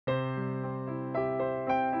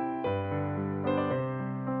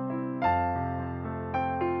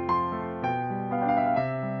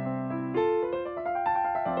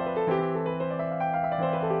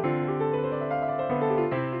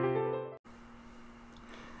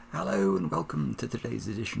Hello and welcome to today's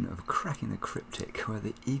edition of Cracking the Cryptic, where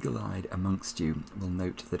the eagle-eyed amongst you will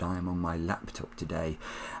note that I am on my laptop today,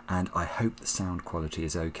 and I hope the sound quality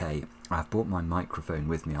is okay. I've brought my microphone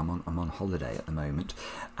with me. I'm on holiday at the moment,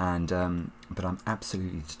 and but I'm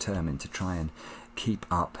absolutely determined to try and keep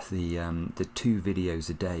up the 2 videos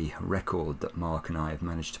a day record that Mark and I have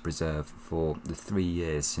managed to preserve for the 3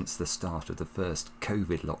 years since the start of the first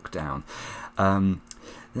COVID lockdown.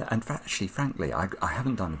 And actually, frankly, I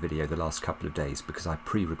haven't done a video the last couple of days because I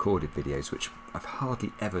pre-recorded videos, which I've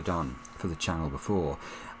hardly ever done for the channel before,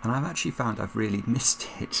 and I've actually found I've really missed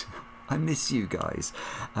it. I miss you guys,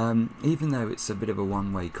 even though it's a bit of a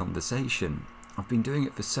one-way conversation. I've been doing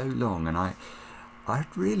it for so long, and I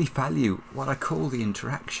really value what I call the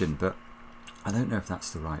interaction, but I don't know if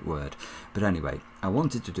that's the right word. But anyway, I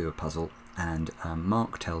wanted to do a puzzle, and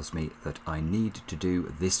Mark tells me that I need to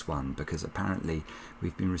do this one because apparently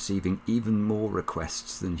we've been receiving even more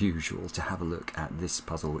requests than usual to have a look at this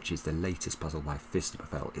puzzle, which is the latest puzzle by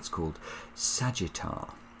Phistomefel. It's called Sagitta,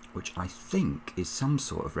 which I think is some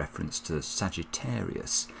sort of reference to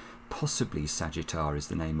Sagittarius. Possibly Sagitta is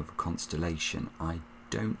the name of a constellation. I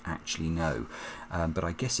don't actually know, but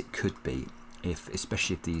I guess it could be,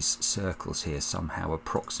 especially if these circles here somehow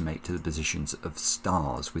approximate to the positions of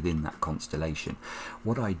stars within that constellation.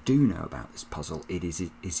 What I do know about this puzzle is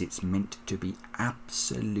it's meant to be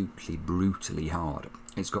absolutely brutally hard.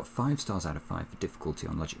 It's got 5 stars out of 5 for difficulty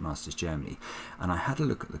on Logic Masters Germany, and I had a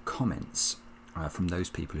look at the comments from those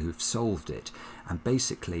people who've solved it, and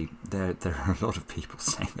basically there are a lot of people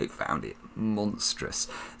saying they found it monstrous.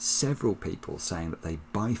 Several people saying that they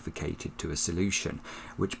bifurcated to a solution,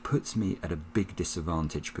 which puts me at a big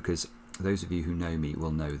disadvantage because those of you who know me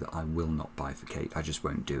will know that I will not bifurcate. I just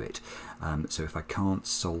won't do it. So if I can't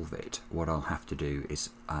solve it, what I'll have to do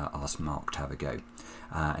is ask Mark to have a go.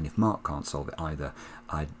 And if Mark can't solve it either,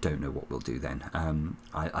 I don't know what we'll do then.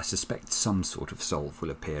 I suspect some sort of solve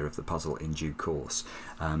will appear of the puzzle in due course,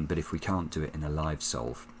 but if we can't do it in a live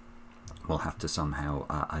solve, we'll have to somehow,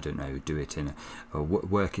 I don't know, do it in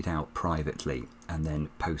work it out privately and then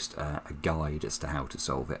post a guide as to how to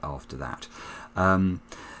solve it after that.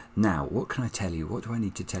 Now, what can I tell you? What do I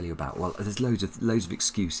need to tell you about? Well, there's loads of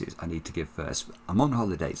excuses I need to give first. I'm on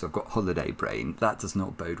holiday, so I've got holiday brain. That does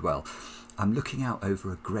not bode well. I'm looking out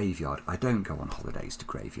over a graveyard. I don't go on holidays to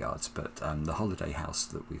graveyards, but the holiday house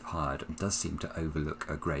that we've hired does seem to overlook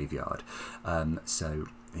a graveyard. So,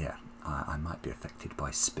 yeah, I might be affected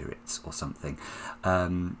by spirits or something.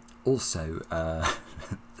 Also,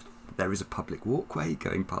 there is a public walkway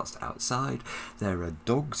going past outside. There are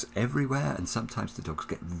dogs everywhere, and sometimes the dogs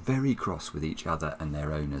get very cross with each other and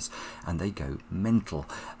their owners, and they go mental.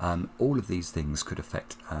 All of these things could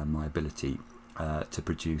affect my ability to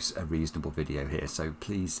produce a reasonable video here. So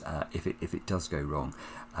please, if it does go wrong,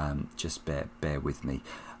 just bear with me.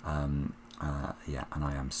 Yeah, and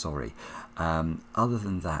I am sorry. Other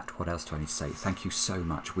than that, what else do I need to say? Thank you so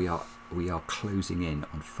much. We are closing in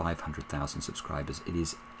on 500,000 subscribers. It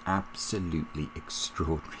is absolutely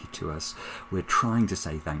extraordinary to us. We're trying to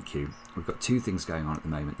say thank you. We've got 2 things going on at the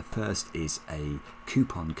moment. The first is a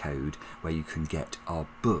coupon code where you can get our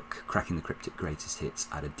book, Cracking the Cryptic Greatest Hits,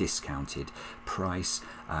 at a discounted price.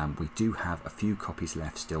 We do have a few copies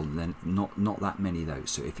left still, then not that many though,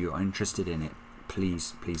 so if you're interested in it,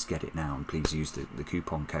 please get it now, and please use the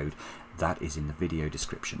coupon code that is in the video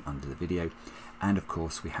description under the video. And of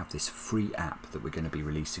course, we have this free app that we're going to be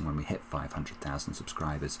releasing when we hit 500,000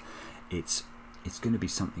 subscribers. It's going to be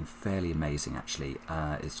something fairly amazing, actually.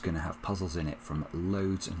 It's going to have puzzles in it from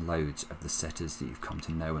loads and loads of the setters that you've come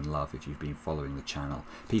to know and love if you've been following the channel.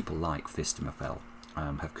 People like Phistomefel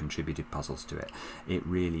have contributed puzzles to it. It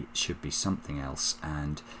really should be something else,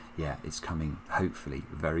 and yeah, it's coming hopefully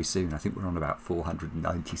very soon. I think we're on about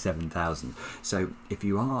 497,000. So if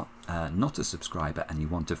you are not a subscriber and you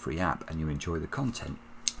want a free app and you enjoy the content,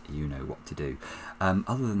 you know what to do.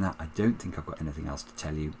 Other than that, I don't think I've got anything else to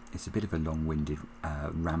tell you. It's a bit of a long-winded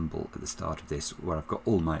ramble at the start of this, where I've got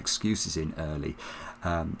all my excuses in early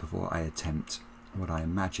before I attempt what I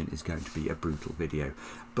imagine is going to be a brutal video.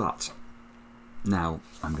 But now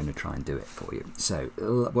I'm going to try and do it for you. So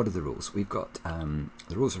what are the rules? We've got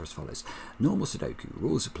the rules are as follows. Normal Sudoku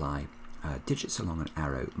rules apply. Digits along an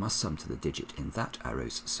arrow must sum to the digit in that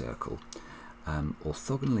arrow's circle.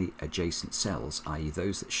 Orthogonally adjacent cells, i.e.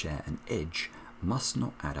 those that share an edge, must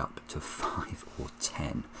not add up to 5 or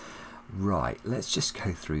 10. Right, let's just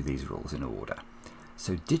go through these rules in order.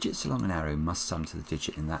 So digits along an arrow must sum to the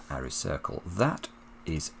digit in that arrow's circle. That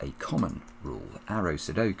is a common rule, arrow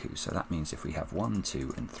Sudoku. So that means if we have 1,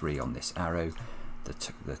 2 and 3 on this arrow,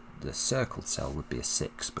 the circled cell would be a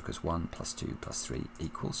 6, because 1 plus 2 plus 3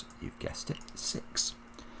 equals, you've guessed it, 6.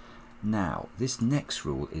 Now, this next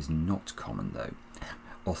rule is not common though.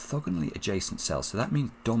 Orthogonally adjacent cells, so that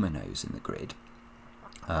means dominoes in the grid,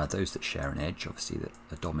 those that share an edge, obviously that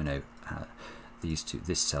a domino,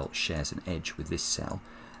 this cell shares an edge with this cell,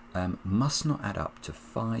 must not add up to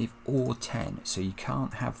 5 or 10. So you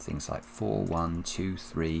can't have things like 4, 1, 2,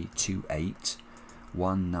 3, 2, 8,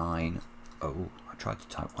 1, 9. Oh, I tried to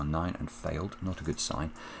type 1, 9 and failed. Not a good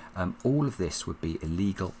sign. All of this would be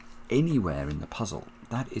illegal anywhere in the puzzle.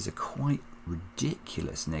 That is a quite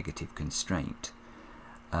ridiculous negative constraint.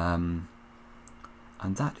 And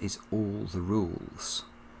that is all the rules.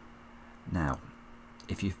 Now,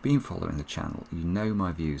 if you've been following the channel, you know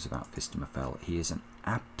my views about Phistomefel. He is an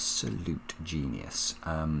absolute genius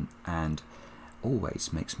and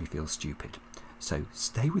always makes me feel stupid. So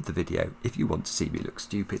stay with the video if you want to see me look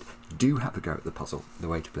stupid. Do have a go at the puzzle. The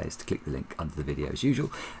way to play is to click the link under the video as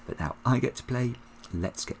usual. But now I get to play.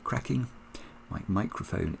 Let's get cracking. My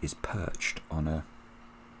microphone is perched on a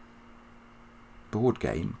board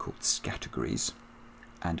game called Categories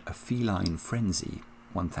and a Feline Frenzy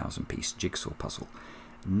 1000-piece jigsaw puzzle,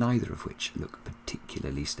 neither of which look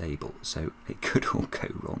particularly stable, so it could all go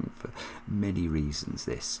wrong for many reasons,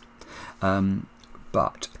 this.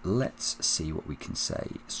 But let's see what we can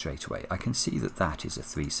say straight away. I can see that that is a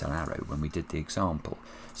 3-cell arrow when we did the example,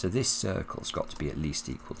 so this circle's got to be at least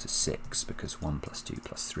equal to 6, because 1 plus 2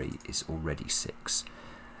 plus 3 is already 6.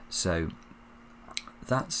 So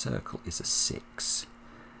that circle is a 6,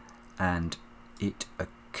 and it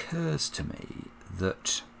occurs to me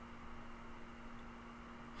that,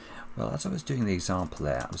 well, as I was doing the example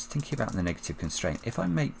there, I was thinking about the negative constraint. If I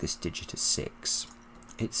make this digit a 6,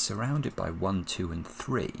 it's surrounded by 1, 2 and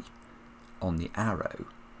 3 on the arrow.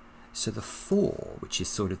 So the 4, which is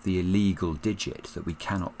sort of the illegal digit that we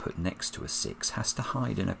cannot put next to a 6, has to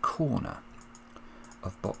hide in a corner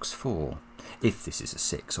of box 4. If this is a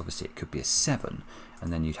 6, obviously it could be a 7,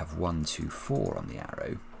 and then you'd have 1, 2, 4 on the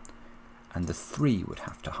arrow, and the 3 would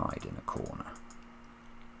have to hide in a corner.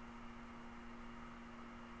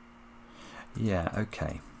 Yeah,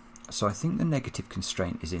 okay. So I think the negative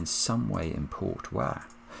constraint is in some way important. Wow,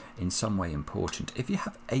 in some way important. If you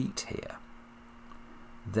have 8 here,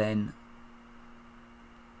 then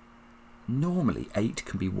normally 8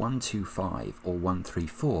 can be 1, 2, 5 or 1, 3,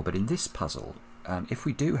 4. But in this puzzle, if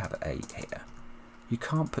we do have 8 here, you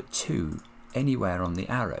can't put 2 anywhere on the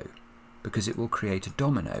arrow because it will create a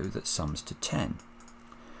domino that sums to 10.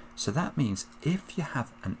 So that means if you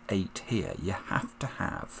have an 8 here, you have to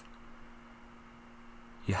have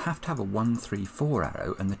a 1, 3, 4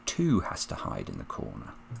 arrow, and the 2 has to hide in the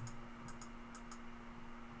corner.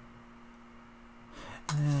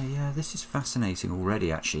 Yeah, this is fascinating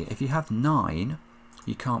already, actually. If you have 9,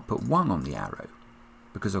 you can't put 1 on the arrow,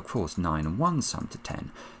 because of course 9 and 1 sum to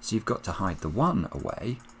 10. So you've got to hide the 1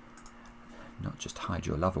 away, not just hide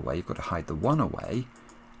your love away, you've got to hide the 1 away,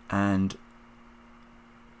 and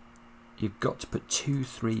you've got to put 2,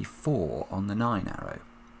 3, 4 on the 9 arrow.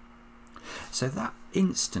 So that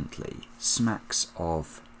instantly smacks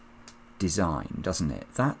of design, doesn't it?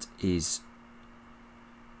 That is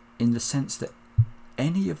in the sense that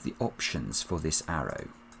any of the options for this arrow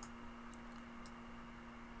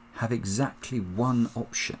have exactly one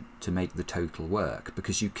option to make the total work,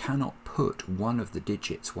 because you cannot put one of the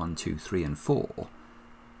digits 1, 2, 3 and 4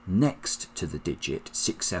 next to the digit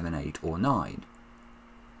 6, 7, 8 or 9.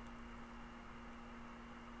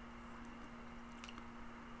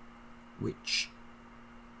 Which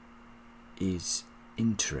is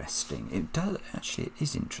interesting. It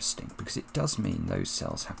is interesting, because it does mean those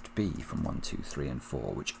cells have to be from 1, 2, 3 and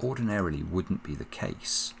 4, which ordinarily wouldn't be the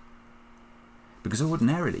case. Because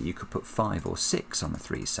ordinarily you could put 5 or 6 on a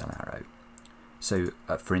 3-cell arrow. So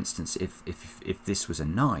for instance, if this was a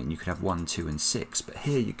 9, you could have 1, 2 and 6, but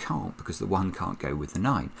here you can't, because the 1 can't go with the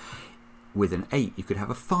 9. With an 8 you could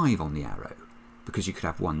have a 5 on the arrow, because you could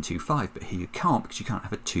have 1, 2, 5, but here you can't, because you can't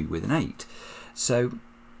have a 2 with an 8. So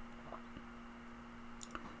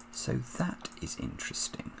that is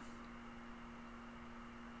interesting.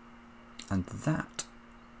 And that...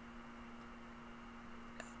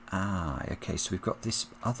 okay, so we've got this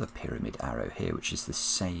other pyramid arrow here, which is the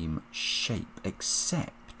same shape,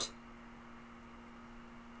 except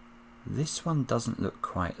this one doesn't look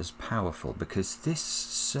quite as powerful, because this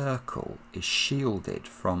circle is shielded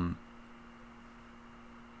from...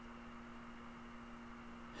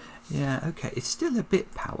 Yeah, okay, it's still a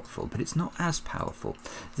bit powerful, but it's not as powerful.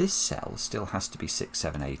 This cell still has to be 6,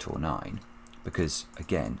 7, 8 or 9, because,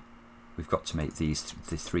 again, we've got to make the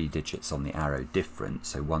 3 digits on the arrow different,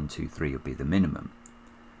 so 1, 2, 3 will be the minimum.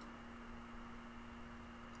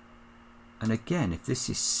 And again, if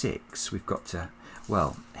this is 6, we've got to,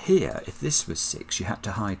 well, here, if this was 6, you had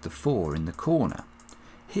to hide the 4 in the corner.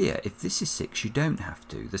 Here, if this is 6, you don't have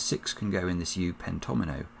to. The 6 can go in this U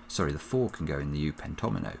pentomino. Sorry, the 4 can go in the U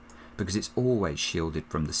pentomino, because it's always shielded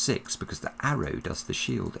from the 6, because the arrow does the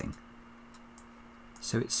shielding.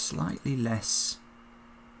 So it's slightly less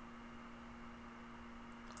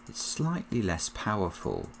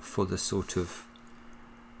powerful for the sort of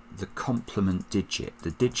the complement digit,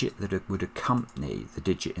 the digit that would accompany the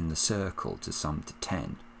digit in the circle to sum to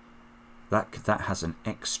 10. That has an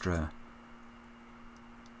extra,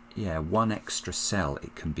 yeah, 1 extra cell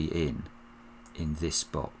it can be in this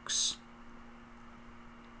box.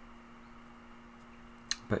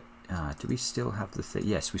 But do we still have the thing?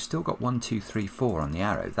 Yes, we've still got 1, 2, 3, 4 on the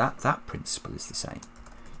arrow. That principle is the same.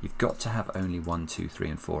 You've got to have only 1, 2, 3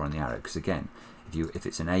 and 4 on the arrow, because again, if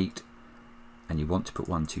it's an 8 and you want to put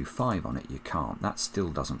 1, 2, 5 on it, you can't. That still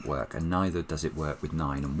doesn't work, and neither does it work with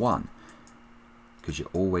 9 and 1, because you're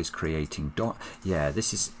always creating yeah,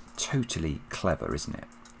 this is totally clever, isn't it,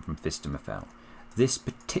 from Phistomefel. This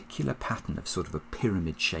particular pattern of sort of a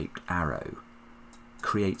pyramid-shaped arrow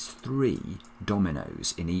creates 3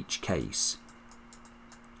 dominoes in each case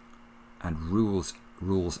and rules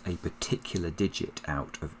a particular digit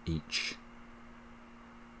out of each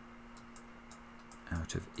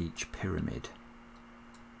pyramid,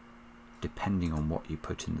 depending on what you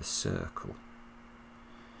put in the circle.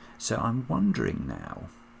 So I'm wondering now,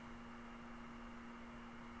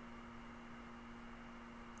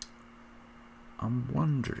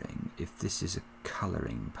 if this is a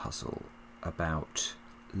colouring puzzle about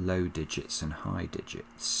low digits and high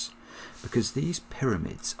digits, because these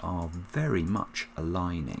pyramids are very much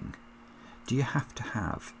aligning. Do you have to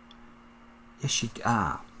have, yes,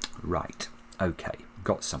 right, okay,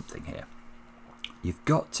 got something here. You've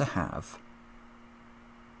got to have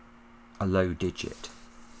a low digit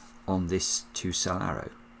on this 2-cell arrow,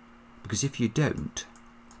 because if you don't,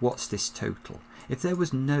 what's this total? If there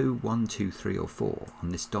was no 1, 2, 3 or 4 on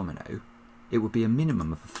this domino, it would be a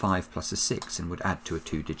minimum of a 5 plus a 6 and would add to a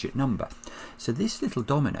 2-digit number. So this little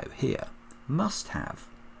domino here must have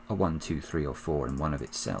a 1, 2, 3 or 4 in one of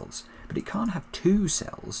its cells, but it can't have 2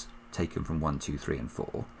 cells taken from 1, 2, 3 and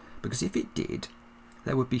 4, because if it did,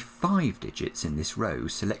 there would be 5 digits in this row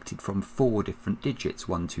selected from 4 different digits,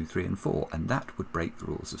 1, 2, 3 and 4, and that would break the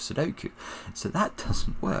rules of Sudoku. So that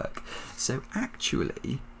doesn't work. So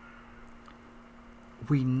actually,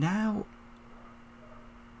 we now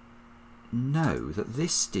know that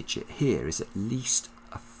this digit here is at least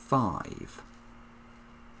a 5.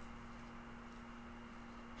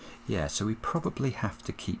 Yeah, so we probably have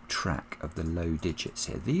to keep track of the low digits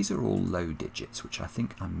here. These are all low digits, which I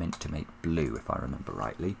think I'm meant to make blue, if I remember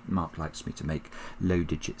rightly. Mark likes me to make low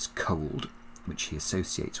digits cold, which he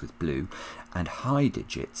associates with blue, and high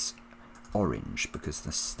digits orange, because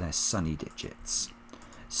they're sunny digits.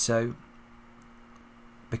 So,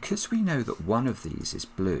 because we know that one of these is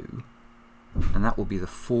blue, and that will be the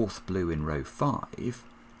 4th blue in row 5,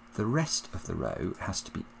 the rest of the row has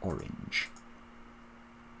to be orange,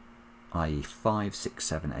 i.e. 5, 6,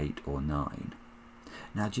 7, 8 or 9.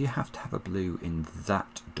 Now, do you have to have a blue in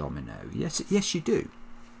that domino? Yes, you do.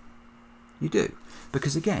 You do.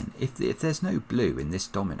 Because again, if there's no blue in this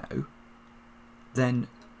domino, then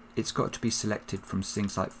it's got to be selected from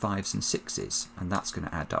things like 5s and 6s, and that's going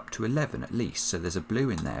to add up to 11 at least. So there's a blue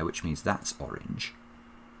in there, which means that's orange.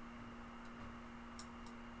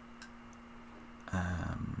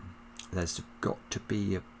 There's got to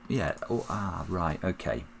be a, yeah, oh, right,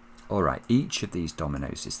 okay. All right, each of these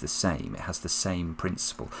dominoes is the same. It has the same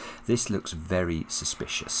principle. This looks very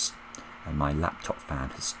suspicious, and my laptop fan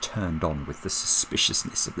has turned on with the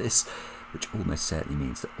suspiciousness of this, which almost certainly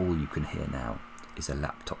means that all you can hear now is a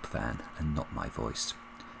laptop fan and not my voice.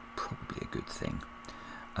 Probably a good thing.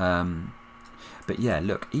 But yeah,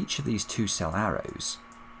 look, each of these 2-cell arrows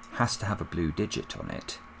has to have a blue digit on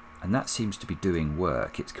it, and that seems to be doing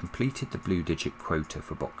work. It's completed the blue digit quota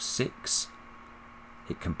for box 6,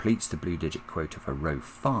 it completes the blue digit quota for row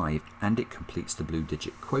 5, and it completes the blue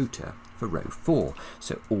digit quota for row 4.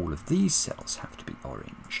 So all of these cells have to be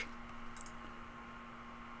orange.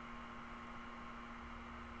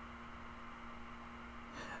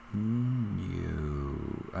 No.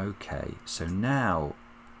 Okay, so now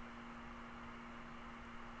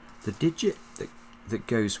the digit that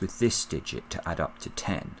goes with this digit to add up to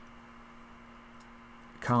 10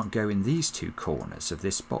 can't go in these 2 corners of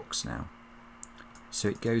this box now. So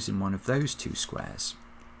it goes in one of those 2 squares.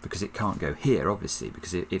 because it can't go here, obviously,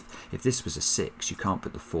 because if this was a 6, you can't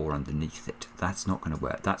put the 4 underneath it. That's not going to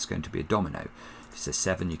work. That's going to be a domino. If it's a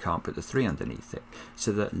 7, you can't put the 3 underneath it.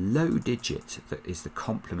 So the low digit that is the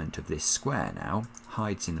complement of this square now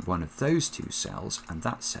hides in one of those two cells, and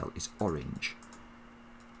that cell is orange.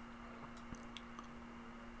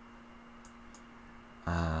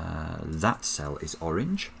 That cell is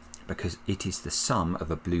orange because it is the sum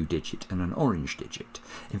of a blue digit and an orange digit.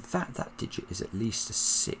 In fact, that digit is at least a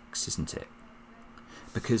 6, isn't it?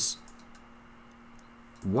 Because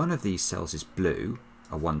one of these cells is blue,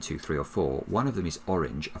 a 1, 2, 3 or 4. One of them is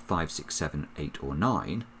orange, a 5, 6, 7, 8 or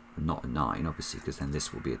 9. Not a 9, obviously, because then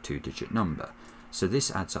this will be a 2-digit number. So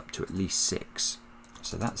this adds up to at least 6.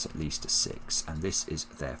 So that's at least a 6, and this is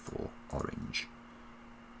therefore orange.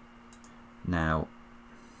 Now,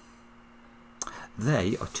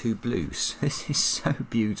 they are two blues. This is so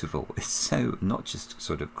beautiful. It's so, not just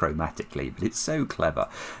sort of chromatically, but it's so clever.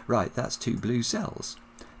 Right, that's two blue cells.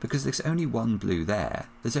 Because there's only one blue there.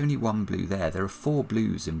 There's only one blue there. There are 4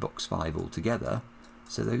 blues in box 5 altogether.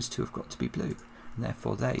 So those two have got to be blue. And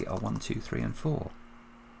therefore they are 1, 2, 3 and 4.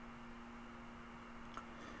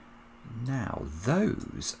 Now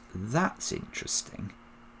that's interesting.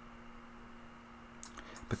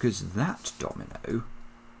 Because that domino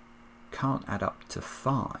can't add up to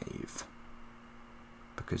 5,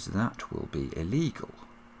 because that will be illegal.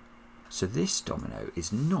 So this domino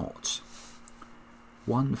is not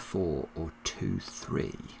 1, 4 or 2,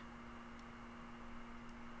 3.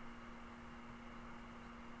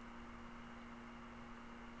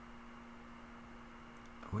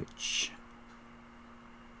 Which,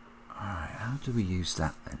 alright, how do we use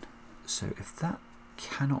that then? So if that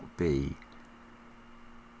cannot be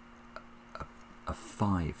a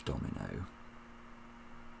 5 domino,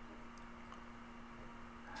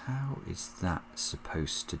 how is that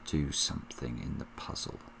supposed to do something in the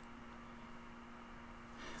puzzle?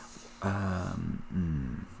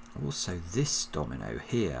 Also, this domino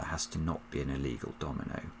here has to not be an illegal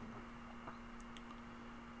domino.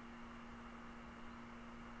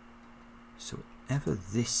 So whatever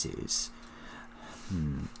this is,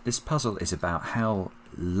 this puzzle is about how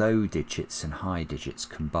low digits and high digits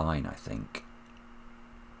combine, I think.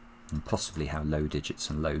 And possibly how low digits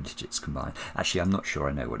and low digits combine. Actually, I'm not sure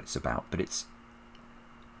I know what it's about, but it's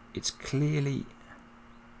clearly...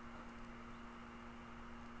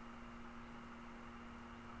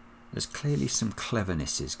 There's clearly some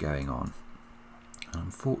clevernesses going on. And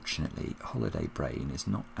unfortunately, Holiday Brain is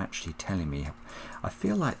not actually telling me. I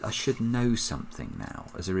feel like I should know something now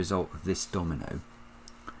as a result of this domino.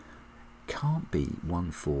 Can't be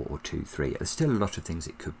 1, 4 or 2, 3. There's still a lot of things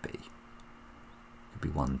it could be. It could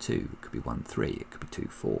be 1, 2, it could be 1, 3, it could be 2,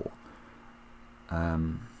 4.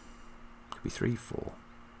 It could be 3, 4.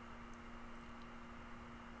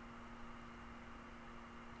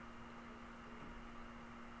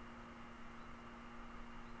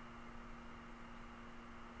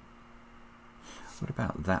 What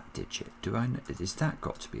about that digit? Is that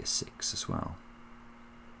got to be a 6 as well?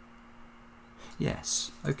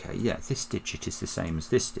 Yes. Okay, yeah, this digit is the same as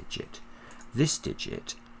this digit. This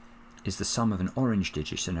digit is the sum of an orange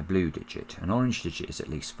digit and a blue digit. An orange digit is at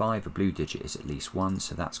least 5, a blue digit is at least 1,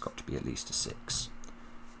 so that's got to be at least a 6.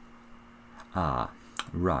 Ah,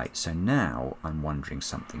 right, so now I'm wondering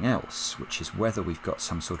something else, which is whether we've got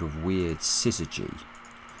some sort of weird syzygy.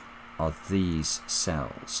 Are these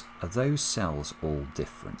cells, are those cells all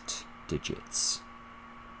different digits?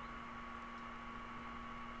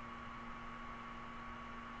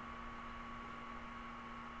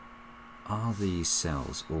 Are these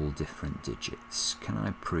cells all different digits? Can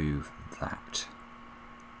I prove that?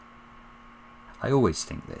 I always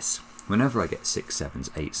think this. Whenever I get 6, 7s,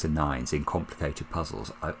 8s and 9s in complicated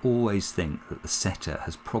puzzles, I always think that the setter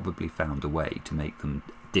has probably found a way to make them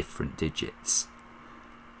different digits.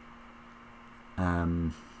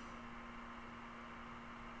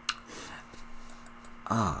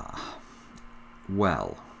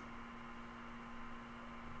 Well,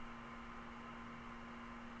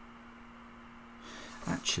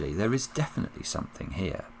 actually there is definitely something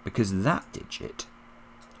here, because that digit,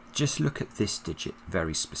 just look at this digit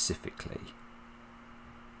very specifically.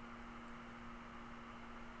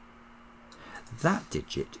 That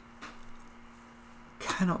digit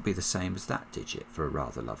cannot be the same as that digit for a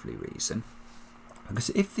rather lovely reason. Because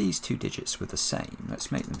if these two digits were the same,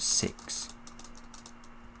 let's make them 6.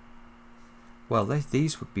 Well,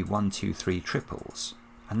 these would be 1, 2, 3 triples.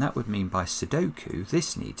 And that would mean by Sudoku,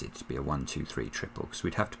 this needed to be a 1, 2, 3 triple, because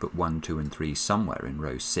we'd have to put 1, 2 and 3 somewhere in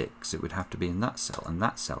row 6. It would have to be in that cell, and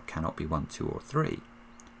that cell cannot be 1, 2 or 3.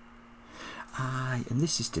 And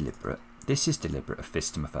this is deliberate, this is deliberate of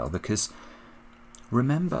Phistomefel, because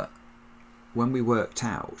remember when we worked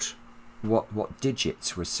out what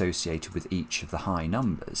digits were associated with each of the high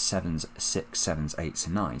numbers, 7s, 6, 7s, 8s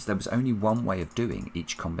and 9s, there was only one way of doing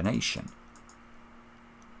each combination.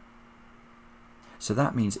 So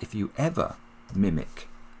that means if you ever mimic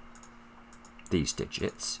these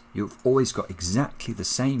digits, you've always got exactly the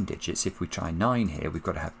same digits. If we try 9 here, we've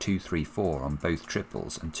got to have 2, 3, 4 on both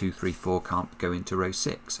triples, and 2, 3, 4 can't go into row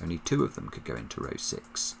 6. Only 2 of them could go into row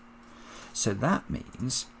 6. So that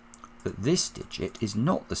means that this digit is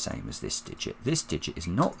not the same as this digit is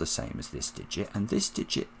not the same as this digit, and this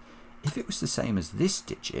digit, if it was the same as this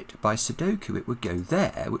digit, by Sudoku it would go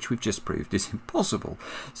there, which we've just proved is impossible.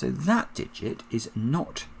 So that digit is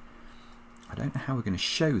not, I don't know how we're going to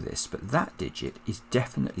show this, but that digit is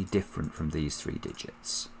definitely different from these 3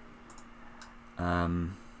 digits.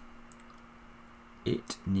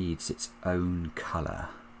 It needs its own colour.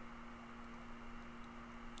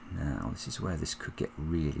 Now, this is where this could get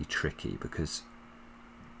really tricky, because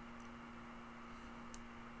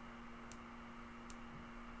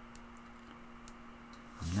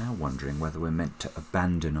I'm now wondering whether we're meant to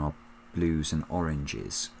abandon our blues and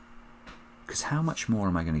oranges, because how much more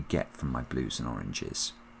am I going to get from my blues and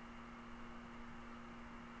oranges?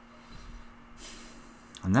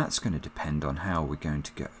 And that's going to depend on how we're going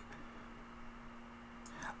to go.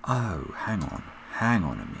 Oh, hang on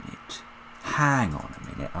a minute. Hang on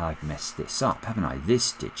a minute, I've messed this up, haven't I?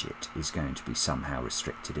 This digit is going to be somehow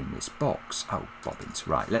restricted in this box. Oh, bobbins.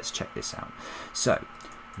 Right, let's check this out. So,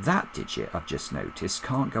 that digit, I've just noticed,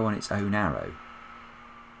 can't go on its own arrow.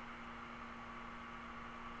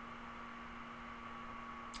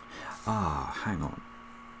 Ah, hang on.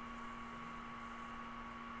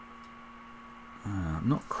 I'm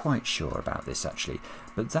not quite sure about this, actually.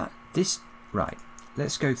 But right,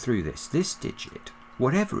 let's go through this. This digit,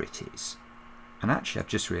 whatever it is, and actually I've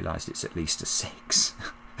just realised it's at least a 6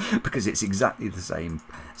 because it's exactly the same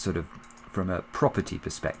sort of from a property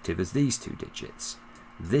perspective as these 2 digits.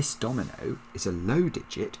 This domino is a low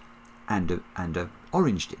digit and a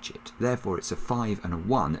orange digit, therefore it's a 5 and a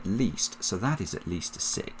 1 at least, so that is at least a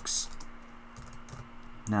 6.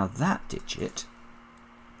 Now that digit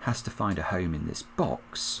has to find a home in this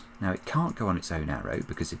box. Now it can't go on its own arrow,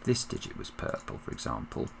 because if this digit was purple, for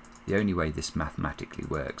example, the only way this mathematically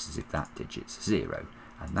works is if that digit's 0,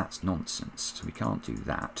 and that's nonsense, so we can't do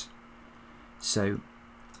that. So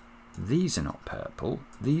these are not purple,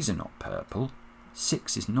 these are not purple,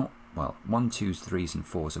 6 is not, well, 1, 2s, 3s and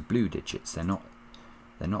 4s are blue digits, they're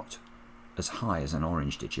not as high as an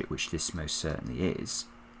orange digit, which this most certainly is.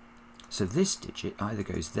 So this digit either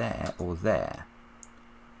goes there or there.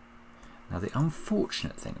 Now the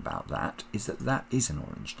unfortunate thing about that is that that is an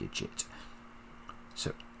orange digit.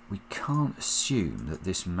 So we can't assume that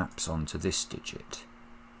this maps onto this digit,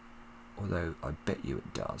 although I bet you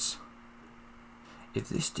it does. If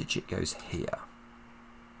this digit goes here,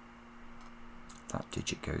 that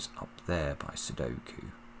digit goes up there by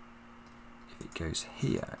Sudoku. If it goes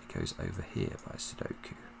here, it goes over here by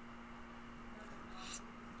Sudoku.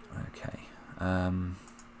 Okay.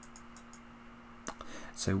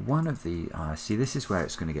 So one of the, see, this is where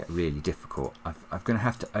it's going to get really difficult. I'm going to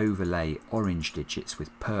have to overlay orange digits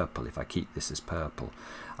with purple if I keep this as purple.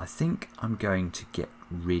 I think I'm going to get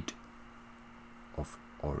rid of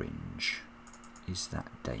orange. Is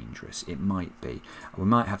that dangerous? It might be. We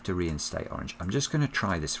might have to reinstate orange. I'm just going to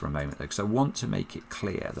try this for a moment though, because I want to make it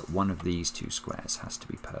clear that one of these 2 squares has to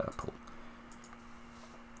be purple.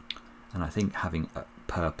 And I think having a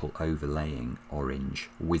purple overlaying orange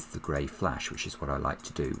with the grey flash, which is what I like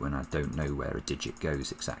to do when I don't know where a digit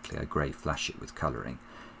goes exactly, I grey flash it with colouring,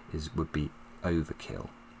 would be overkill.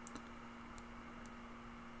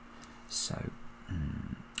 So,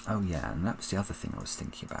 oh yeah, and that was the other thing I was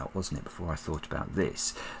thinking about, wasn't it, before I thought about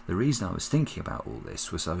this? The reason I was thinking about all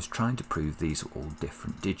this was I was trying to prove these are all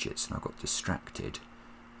different digits, and I got distracted.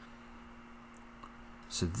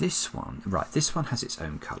 So this one, right, this one has its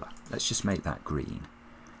own colour. Let's just make that green,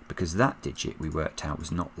 because that digit we worked out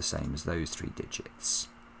was not the same as those 3 digits.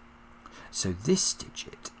 So this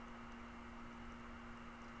digit,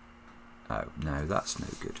 oh no, that's no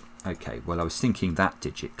good. Okay, well I was thinking that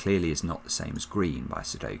digit clearly is not the same as green by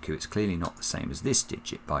Sudoku. It's clearly not the same as this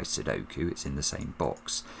digit by Sudoku. It's in the same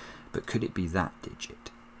box. But could it be that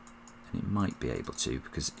digit? And it might be able to,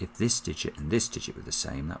 because if this digit and this digit were the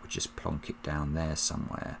same, that would just plonk it down there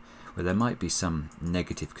somewhere, where there might be some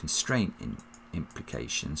negative constraint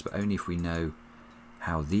implications, but only if we know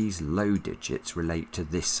how these low digits relate to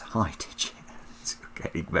this high digit. It's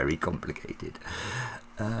getting very complicated.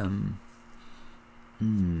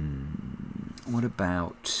 What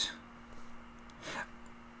about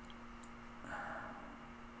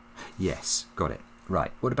Yes, got it.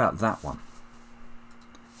 Right, what about that one?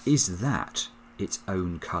 Is that its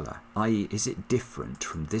own colour? I.e., is it different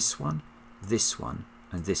from this one, and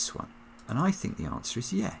this one? And I think the answer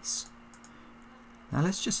is yes. Now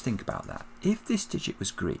let's just think about that. If this digit was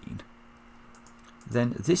green,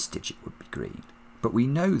 then this digit would be green. But we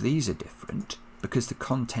know these are different because the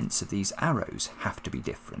contents of these arrows have to be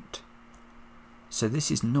different. So this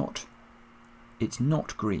is not, it's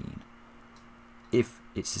not green. If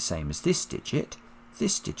it's the same as this digit,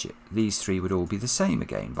 these three would all be the same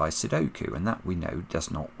again by Sudoku, and that we know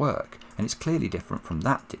does not work. And it's clearly different from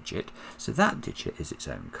that digit, so that digit is its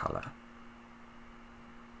own colour.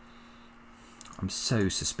 I'm so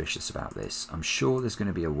suspicious about this. I'm sure there's going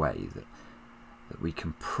to be a way that we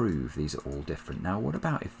can prove these are all different. Now, what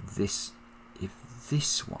about if this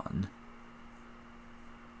one...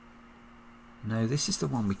 No, this is the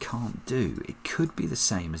one we can't do. It could be the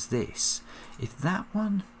same as this. If that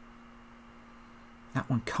one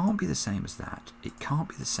can't be the same as that, it can't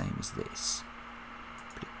be the same as this,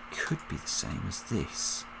 but it could be the same as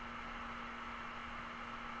this.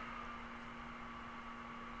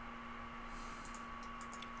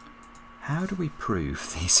 How do we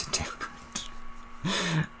prove these are different?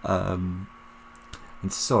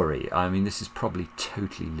 And sorry, I mean, this is probably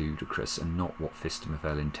totally ludicrous and not what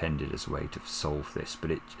Phistomefel intended as a way to solve this, but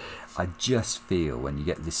I just feel when you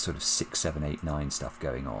get this sort of 6, 7, 8, 9 stuff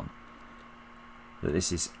going on, that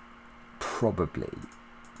this is probably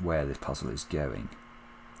where this puzzle is going.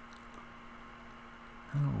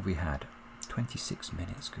 How long have we had? 26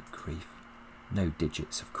 minutes, good grief. No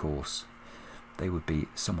digits, of course. They would be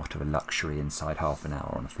somewhat of a luxury inside half an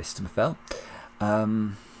hour on a Phistomefel.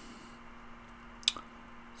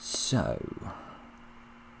 So,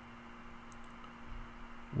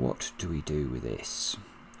 what do we do with this?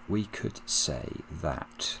 We could say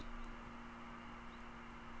that...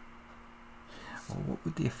 Well, what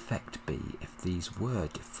would the effect be if these were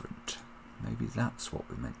different? Maybe that's what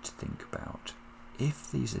we're meant to think about.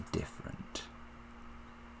 If these are different...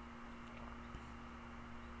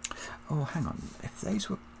 Oh, hang on. If these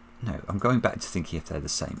were... No, I'm going back to thinking if they're the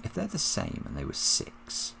same. If they're the same and they were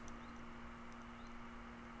 6...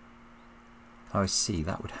 Oh, I see.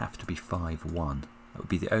 That would have to be 5, 1. That would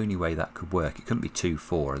be the only way that could work. It couldn't be 2,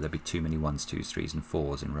 4. There'd be too many 1s, 2s, 3s and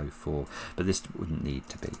 4s in row 4. But this wouldn't need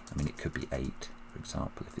to be. I mean, it could be 8, for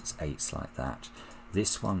example, if it's 8s like that.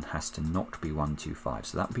 This one has to not be 1, 2, 5.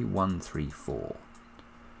 So that would be 1, 3, 4.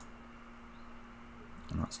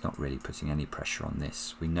 And that's not really putting any pressure on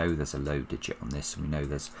this. We know there's a low digit on this, and we know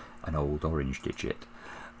there's an old orange digit.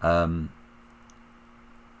 Okay.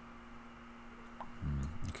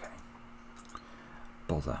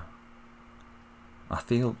 Bother. I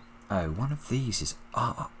feel... Oh, one of these is...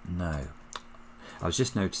 no. I was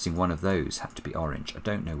just noticing one of those had to be orange. I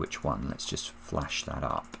don't know which one. Let's just flash that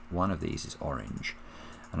up. One of these is orange.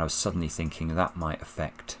 And I was suddenly thinking that might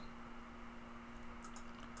affect...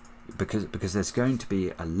 Because there's going to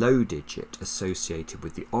be a low digit associated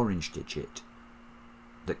with the orange digit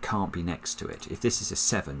that can't be next to it. If this is a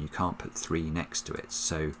 7, you can't put 3 next to it.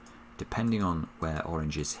 So depending on where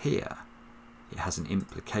orange is here, it has an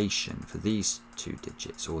implication for these 2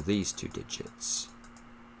 digits or these 2 digits.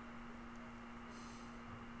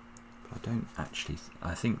 But I don't actually...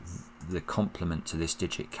 I think the complement to this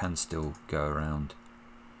digit can still go around.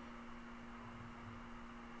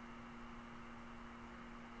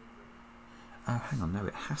 Oh, hang on, no,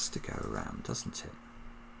 it has to go around, doesn't it?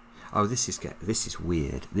 Oh, this is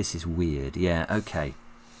weird. This is weird. Yeah, okay.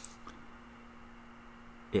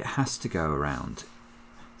 It has to go around.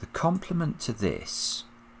 The complement to this,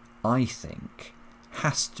 I think,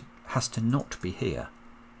 has to not be here.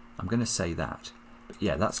 I'm going to say that. But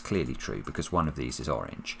yeah, that's clearly true because one of these is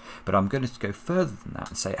orange. But I'm going to go further than that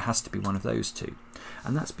and say it has to be one of those 2.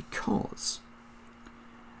 And that's because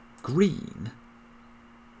green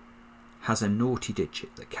has a naughty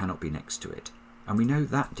digit that cannot be next to it, and we know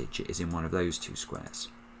that digit is in one of those 2 squares.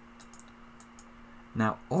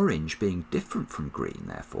 Now, orange being different from green,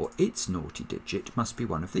 therefore, its naughty digit must be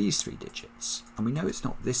one of these 3 digits, and we know it's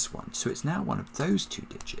not this one, so it's now one of those 2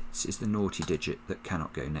 digits is the naughty digit that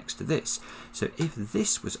cannot go next to this. So if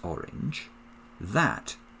this was orange,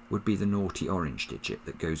 that would be the naughty orange digit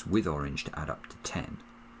that goes with orange to add up to 10.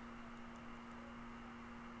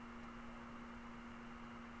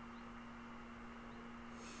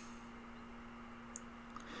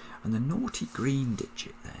 And the naughty green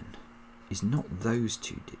digit then is not those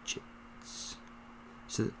 2 digits.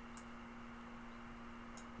 So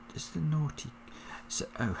does the naughty... So,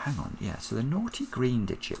 oh, hang on. Yeah, so the naughty green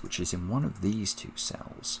digit, which is in one of these 2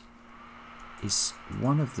 cells, is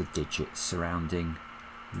one of the digits surrounding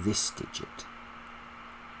this digit.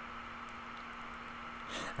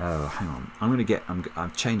 Oh, hang on.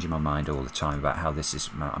 I'm changing my mind all the time about how this is.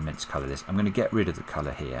 I'm meant to colour this. I'm going to get rid of the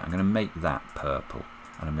colour here. I'm going to make that purple,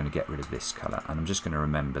 and I'm going to get rid of this colour. And I'm just going to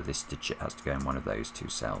remember this digit has to go in one of those two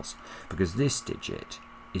cells, because this digit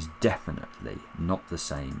is definitely not the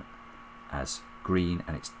same as green,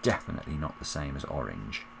 and it's definitely not the same as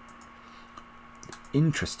orange. The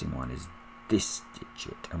interesting one is this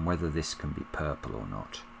digit and whether this can be purple or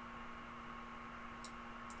not.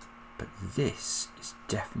 But this is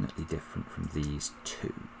definitely different from these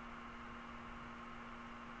two.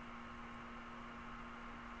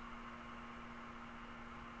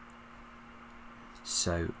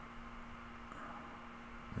 So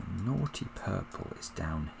the naughty purple is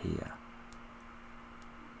down here.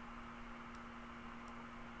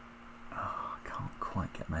 Oh, I can't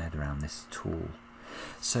quite get my head around this at all.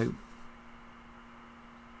 So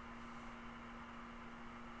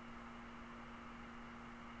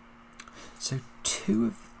two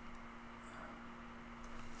of...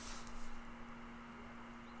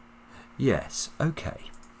 Yes,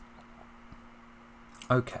 okay.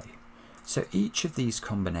 Okay. So each of these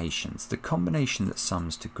combinations, the combination that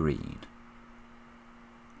sums to green,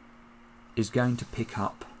 is going to pick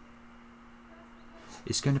up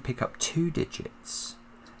two digits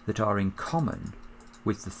that are in common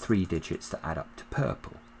with the three digits that add up to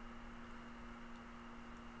purple.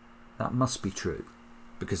 That must be true,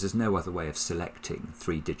 because there's no other way of selecting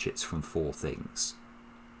three digits from four things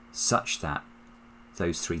such that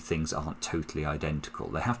those three things aren't totally identical.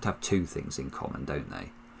 They have to have two things in common, don't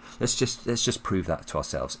they? Let's just prove that to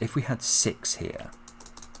ourselves. If we had 6 here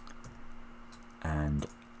and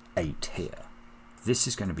 8 here, this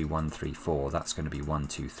is going to be 1, 3, 4, that's going to be 1,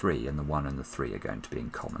 2, 3, and the 1 and the 3 are going to be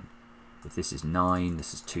in common. If this is 9,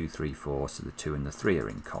 this is 2, 3, 4, so the 2 and the 3 are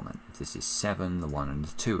in common. If this is 7, the 1 and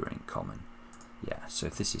the 2 are in common. Yeah, so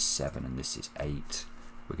if this is 7 and this is 8,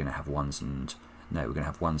 we're going to have ones and... No, we're going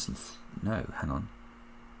to have ones and... No, hang on.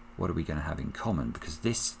 What are we going to have in common? Because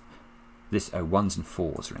oh, ones and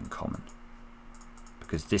 4s are in common.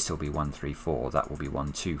 Because this will be 1, 3, 4, that will be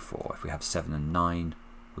 1, 2, 4. If we have 7 and 9,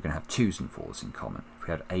 we're going to have 2s and 4s in common. If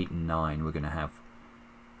we have 8 and 9, we're going to have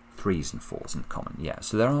 3s and 4s in common. Yeah,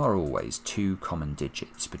 so there are always two common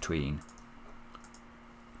digits between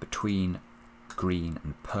green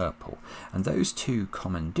and purple, and those two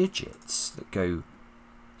common digits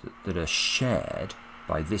that are shared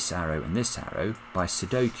by this arrow and this arrow by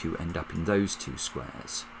Sudoku end up in those two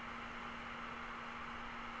squares.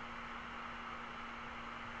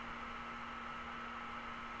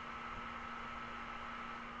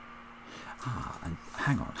 And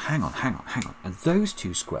hang on. And those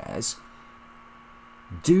two squares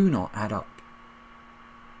do not add up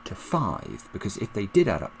to 5, because if they did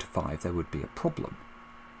add up to 5, there would be a problem.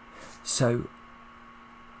 So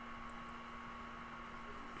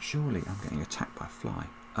surely I'm getting attacked by a fly.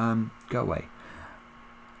 Go away.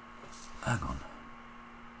 Hang on.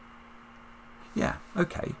 Yeah,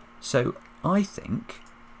 okay. So I think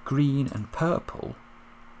green and purple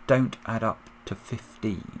don't add up to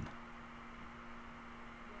 15.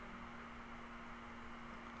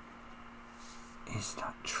 Is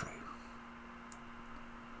that true?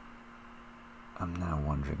 I'm now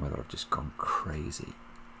wondering whether I've just gone crazy.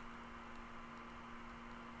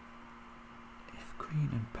 If green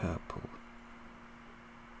and purple...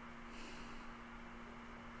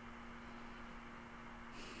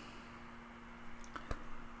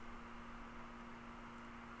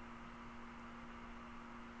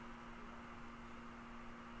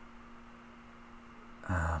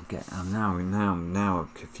 Now I'm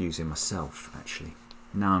confusing myself, actually.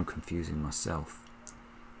 Now I'm confusing myself.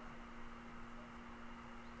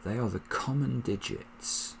 They are the common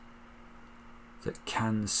digits that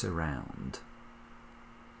can surround.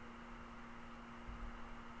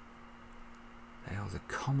 They are the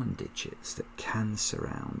common digits that can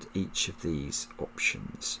surround each of these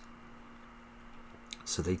options.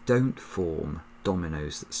 So they don't form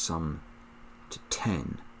dominoes that sum to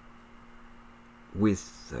 10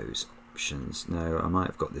 with those options. No, I might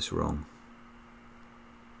have got this wrong.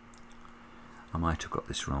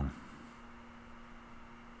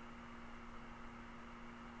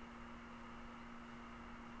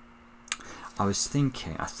 I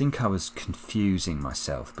think I was confusing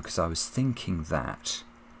myself, because I was thinking that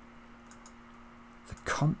the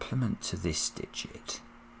complement to this digit,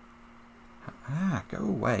 go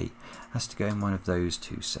away, has to go in one of those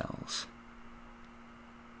two cells.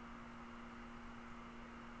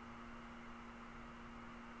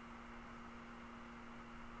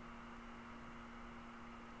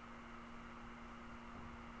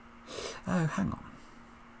 Oh, hang on.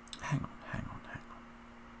 hang on.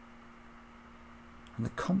 And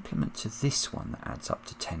the complement to this one that adds up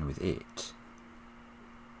to 10 with it.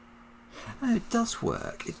 Oh, it does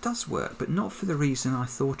work, but not for the reason I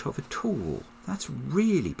thought of at all. That's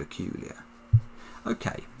really peculiar.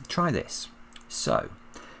 Okay, try this. So,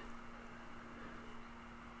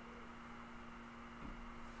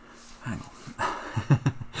 hang on.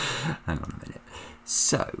 Hang on a minute.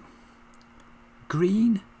 So,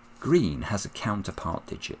 green has a counterpart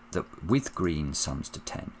digit that with green sums to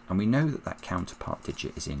 10, and we know that that counterpart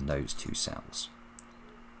digit is in those two cells.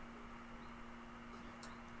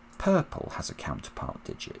 Purple has a counterpart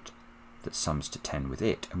digit that sums to 10 with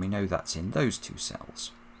it, and we know that's in those two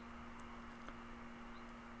cells.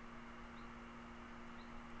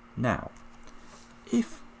 Now,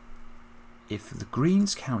 if the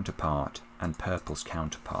green's counterpart and purple's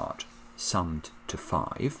counterpart summed to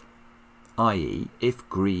 5, i.e. if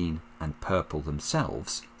green and purple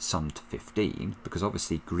themselves summed to 15, because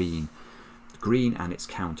obviously green and its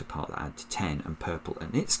counterpart that add to 10 and purple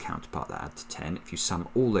and its counterpart that add to 10, if you sum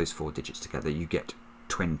all those four digits together you get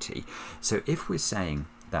 20. So if we're saying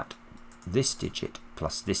that this digit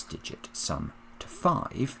plus this digit sum to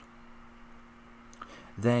 5,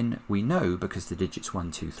 then we know, because the digits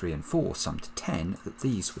 1, 2, 3 and 4 sum to 10, that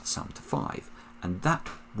these would sum to 5, and that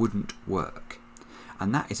wouldn't work.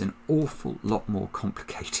 And that is an awful lot more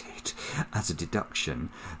complicated as a deduction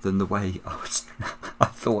than the way I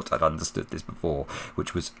thought I'd understood this before,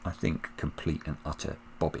 which was, I think, complete and utter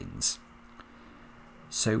bobbins.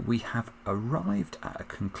 So we have arrived at a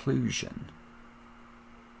conclusion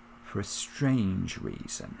for a strange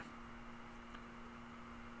reason.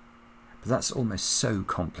 But that's almost so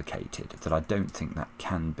complicated that I don't think that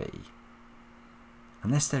can be.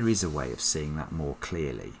 Unless there is a way of seeing that more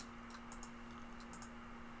clearly.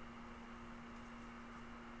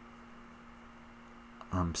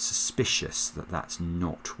 I'm suspicious that that's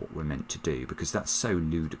not what we're meant to do, because that's so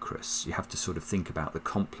ludicrous. You have to sort of think about the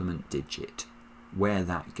complement digit, where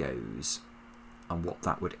that goes, and what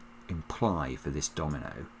that would imply for this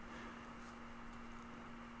domino.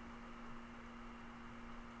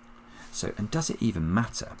 So, and does it even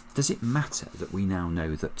matter? Does it matter that we now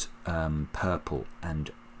know that purple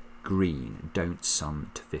and green don't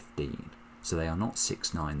sum to 15? So they are not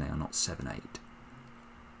 6, 9, they are not 7, 8.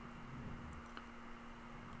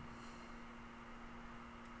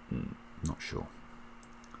 Not sure.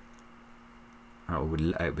 I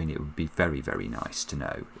mean, it would be very, very nice to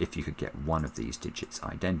know if you could get one of these digits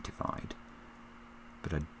identified,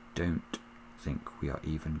 but I don't think we are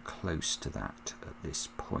even close to that at this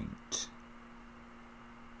point.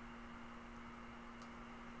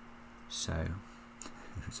 So,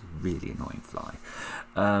 it's a really annoying fly.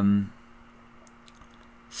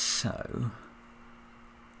 So,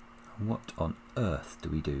 what on earth do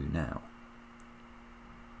we do now?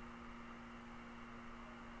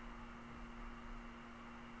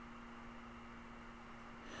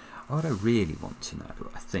 What I really want to know,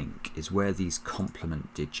 I think, is where these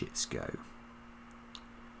complement digits go.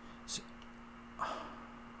 So,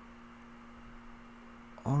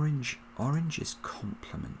 orange's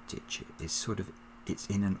complement digit is sort of, it's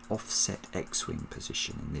in an offset X-wing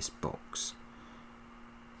position in this box.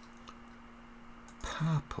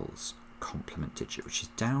 Purple's complement digit, which is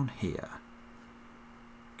down here,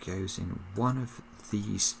 goes in one of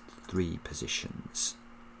these three positions.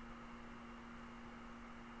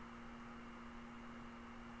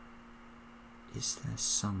 Is there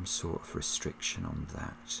some sort of restriction on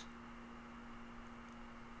that?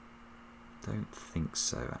 Don't think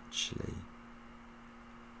so, actually.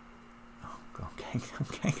 Oh God, I'm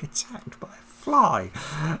getting attacked by a fly.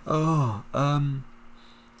 Oh,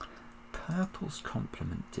 purple's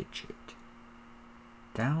complement digit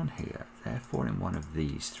down here, therefore in one of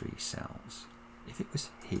these three cells. If it was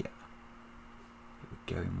here, it would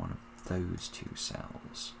go in one of those two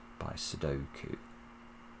cells by Sudoku.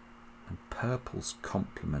 And purple's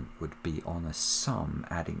complement would be on a sum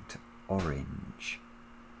adding to orange.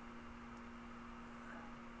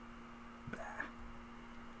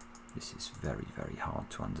 This is very, very hard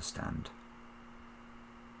to understand.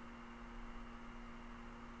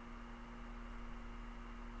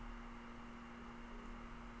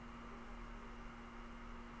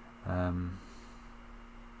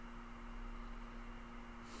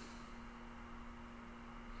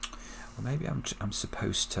 Well, maybe I'm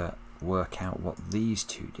supposed to work out what these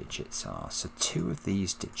two digits are. So two of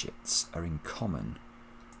these digits are in common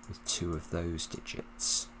with two of those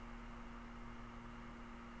digits.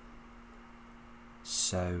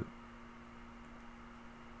 So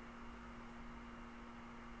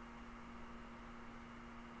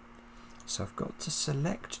So I've got to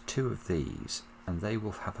select 2 of these, and they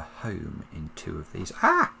will have a home in 2 of these.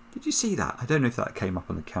 Ah! Did you see that? I don't know if that came up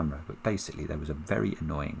on the camera, but basically there was a very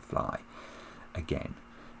annoying fly. Again,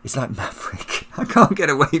 it's like Maverick. I can't get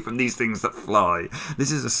away from these things that fly.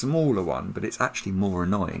 This is a smaller one, but it's actually more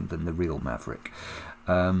annoying than the real Maverick.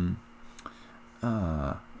 Okay.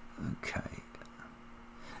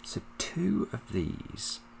 So 2 of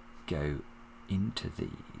these go into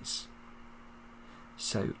these.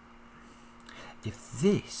 So if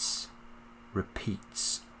this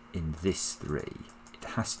repeats in this 3,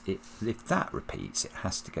 if that repeats, it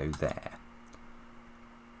has to go there.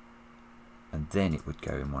 And then it would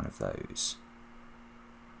go in one of those.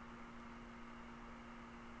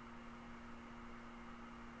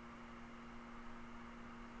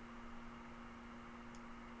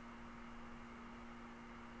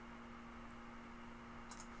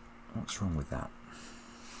 What's wrong with that?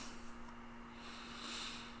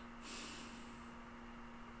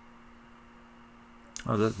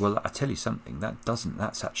 Oh, well, I tell you something,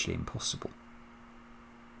 that's actually impossible.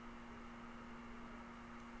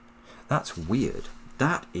 That's weird.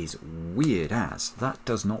 That is weird as. That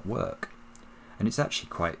does not work. And it's actually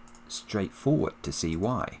quite straightforward to see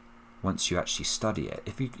why, once you actually study it.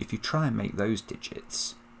 If you try and make those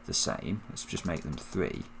digits the same, let's just make them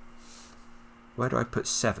 3. Where do I put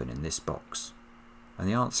 7 in this box? And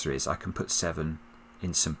the answer is I can put 7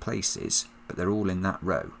 in some places, but they're all in that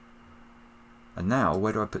row. And now,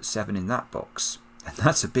 where do I put 7 in that box? And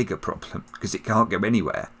that's a bigger problem, because it can't go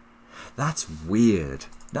anywhere. That's weird.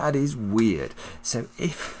 That is weird. So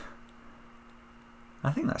I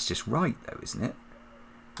think that's just right though, isn't it?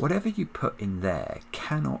 Whatever you put in there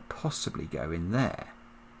cannot possibly go in there.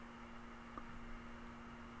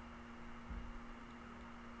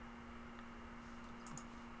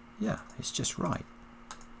 Yeah, it's just right.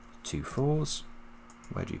 2 4s.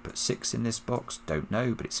 Where do you put 6 in this box? Don't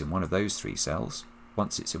know, but it's in one of those 3 cells.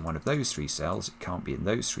 Once it's in one of those 3 cells, it can't be in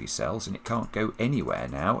those 3 cells, and it can't go anywhere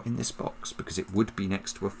now in this box, because it would be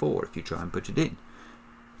next to a 4 if you try and put it in.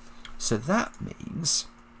 So that means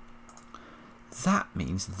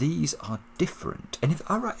these are different. And if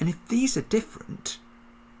these are different,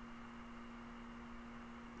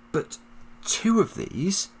 but 2 of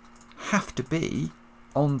these have to be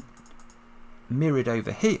on mirrored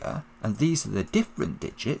over here, and these are the different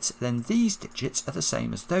digits, then these digits are the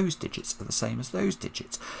same as those digits are the same as those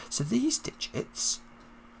digits. So these digits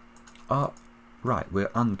are right. We're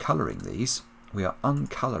uncolouring these. We are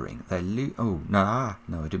uncolouring. They're oh no, I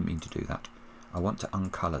didn't mean to do that. I want to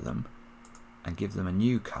uncolour them and give them a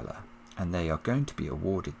new colour, and they are going to be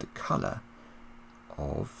awarded the colour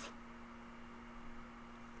of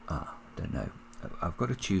I don't know. I've got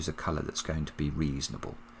to choose a colour that's going to be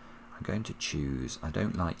reasonable. I'm going to choose, I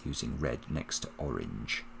don't like using red next to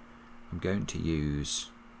orange. I'm going to use,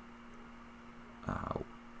 oh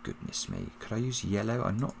goodness me, could I use yellow?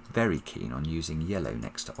 I'm not very keen on using yellow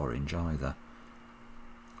next to orange either.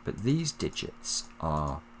 But these digits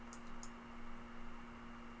are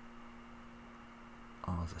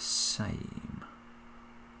the same.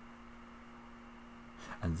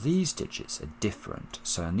 And these digits are different,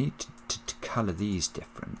 so I need to colour these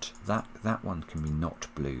different. That one can be not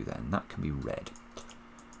blue then, that can be red.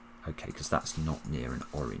 Okay, because that's not near an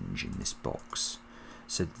orange in this box.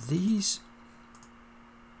 So these...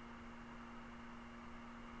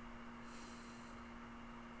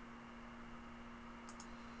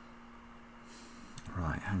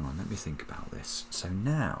 Right, hang on, let me think about this. So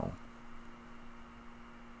now...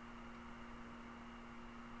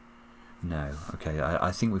 No, okay,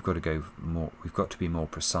 I think we've got to go more, we've got to be more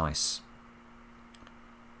precise.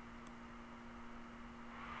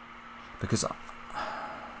 Because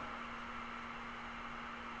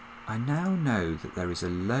I now know that there is a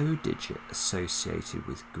low digit associated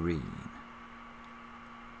with green.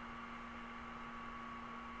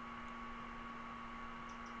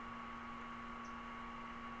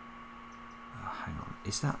 Oh, hang on,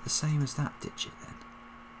 is that the same as that digit then?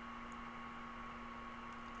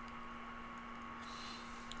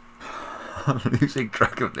 I'm losing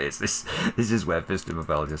track of this. This is where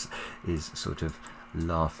Phistomefel just is sort of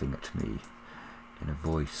laughing at me in a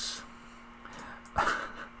voice.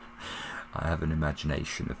 I have an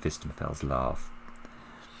imagination of Phistomefel's laugh,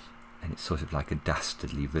 and it's sort of like a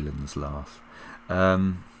dastardly villain's laugh.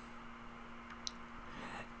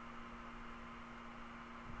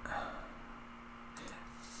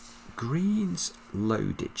 Green's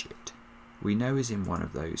low digit we know is in one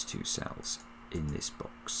of those 2 cells in this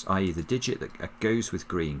box, i.e. the digit that goes with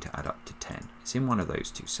green to add up to 10. It's in one of those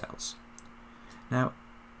 2 cells. Now,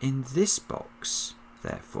 in this box,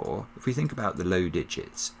 therefore, if we think about the low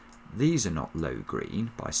digits, these are not low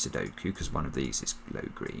green by Sudoku because one of these is low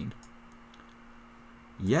green.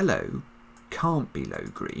 Yellow can't be low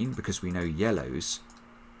green because we know yellows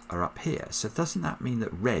are up here. So doesn't that mean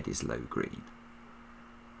that red is low green?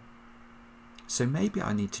 So maybe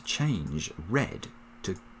I need to change red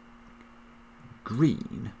to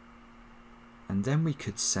green, and then we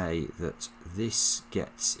could say that this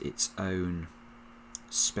gets its own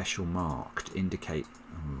special mark to indicate.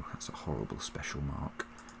 Oh, that's a horrible special mark.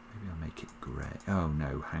 Maybe I'll make it grey. Oh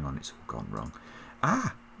no, hang on, it's all gone wrong.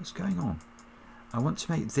 Ah, what's going on? I want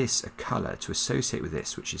to make this a colour to associate with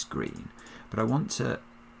this, which is green, but I want to,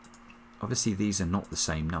 obviously these are not the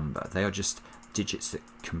same number, they are just digits that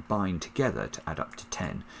combine together to add up to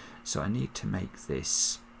 10. So I need to make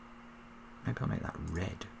this, maybe I'll make that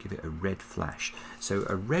red, give it a red flash. So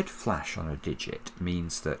a red flash on a digit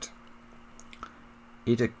means that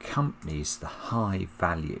it accompanies the high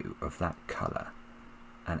value of that colour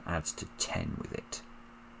and adds to 10 with it.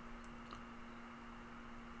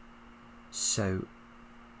 So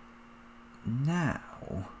now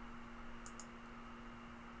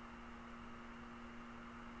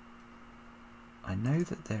I know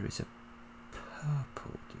that there is a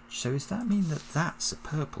purple digit. So does that mean that that's a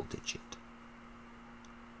purple digit?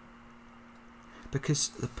 Because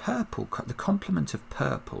the purple, the complement of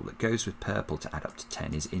purple that goes with purple to add up to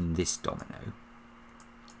 10 is in this domino.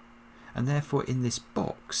 And therefore in this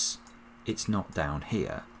box it's not down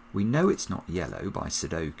here. We know it's not yellow by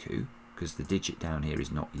Sudoku because the digit down here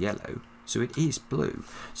is not yellow, so it is blue.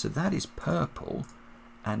 So that is purple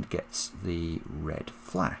and gets the red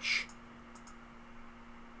flash.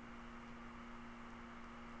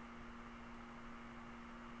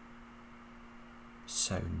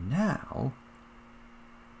 So now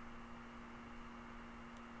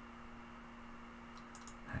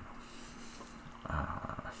hang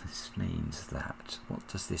on. This means that. What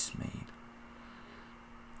does this mean?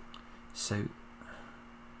 So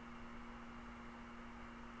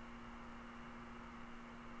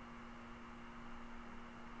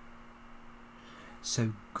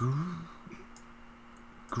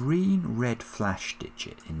green red flash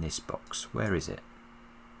digit in this box, where is it?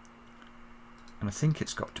 And I think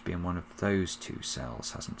it's got to be in one of those two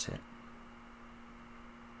cells, hasn't it?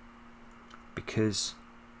 Because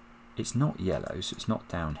it's not yellow, so it's not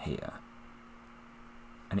down here.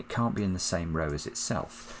 And it can't be in the same row as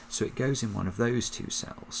itself. So it goes in one of those two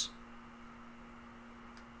cells.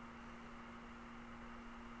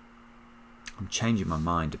 I'm changing my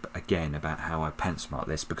mind again about how I pencil mark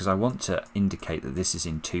this because I want to indicate that this is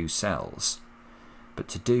in two cells. But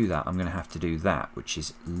to do that, I'm going to have to do that, which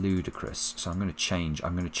is ludicrous. So I'm going to change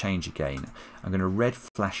again. I'm going to red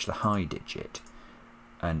flash the high digit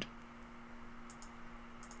and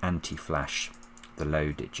anti-flash the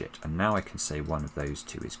low digit. And now I can say one of those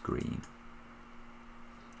two is green.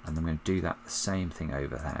 And I'm going to do that the same thing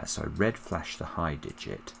over there. So I red flash the high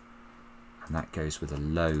digit, and that goes with a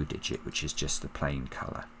low digit, which is just the plain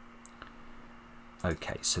colour.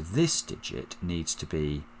 Okay, so this digit needs to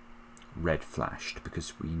be red flashed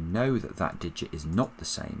because we know that that digit is not the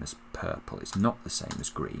same as purple, it's not the same as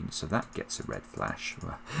green, so that gets a red flash.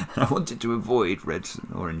 I wanted to avoid reds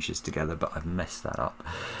and oranges together, but I've messed that up.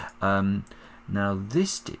 Now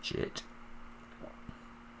this digit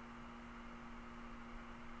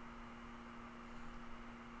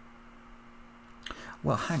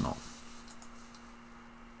well, hang on.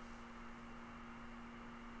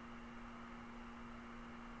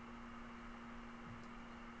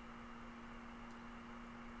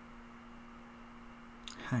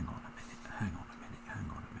 Hang on a minute.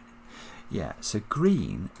 Yeah, so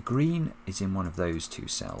green is in one of those two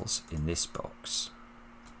cells in this box,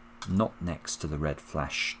 not next to the red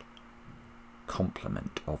flashed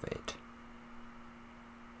complement of it.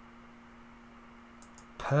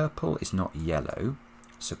 Purple is not yellow,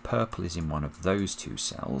 so purple is in one of those two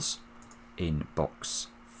cells in box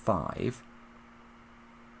 5.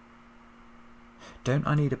 Don't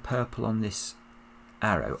I need a purple on this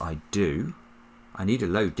arrow? I do. I need a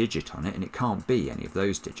low digit on it, and it can't be any of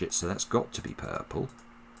those digits, so that's got to be purple.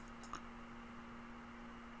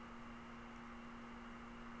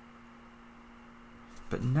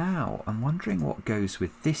 But now I'm wondering what goes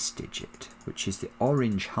with this digit, which is the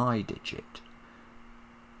orange high digit.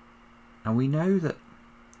 And we know that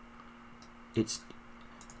it's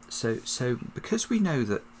so because we know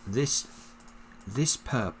that this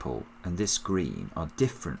purple and this green are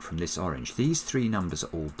different from this orange. These three numbers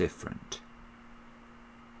are all different.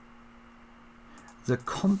 The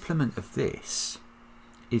complement of this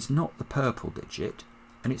is not the purple digit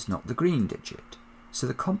and it's not the green digit. So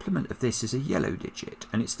the complement of this is a yellow digit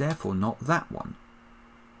and it's therefore not that one.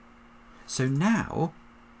 So now,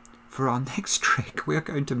 for our next trick, we are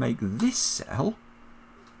going to make this cell,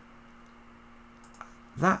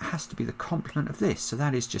 that has to be the complement of this, so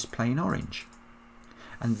that is just plain orange.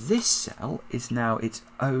 And this cell is now its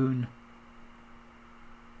own,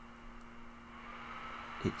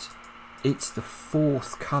 it's the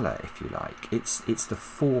fourth colour, if you like. It's the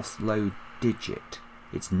fourth low digit.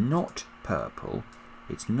 It's not purple,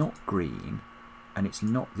 it's not green, and it's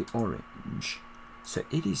not the orange. So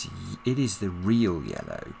it is the real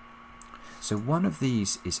yellow. So one of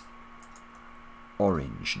these is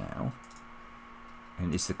orange now,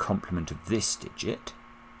 and it's the complement of this digit.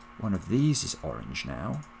 One of these is orange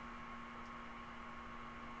now.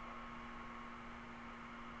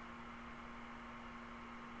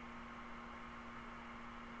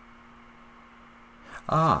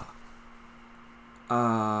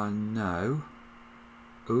 No.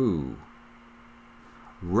 Ooh.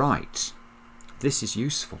 Right. This is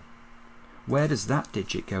useful. Where does that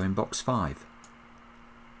digit go in box 5?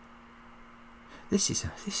 This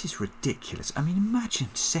is ridiculous. I mean, imagine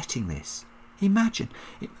setting this. Imagine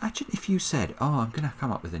if you said, oh, I'm going to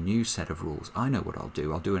come up with a new set of rules. I know what I'll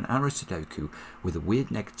do. I'll do an arrow Sudoku with a weird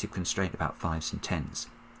negative constraint about 5s and 10s.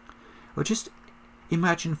 Well, just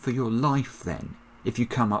imagine for your life then, if you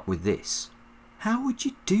come up with this. How would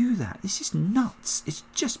you do that? This is nuts. It's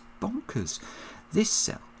just bonkers. This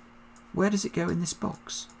cell, where does it go in this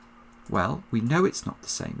box? Well, we know it's not the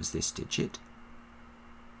same as this digit.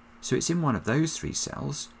 So it's in one of those 3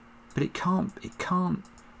 cells, but we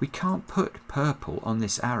can't put purple on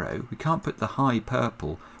this arrow. We can't put the high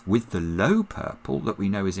purple with the low purple that we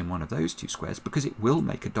know is in one of those 2 squares, because it will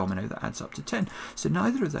make a domino that adds up to 10. So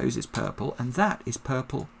neither of those is purple, and that is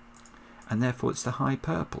purple, and therefore it's the high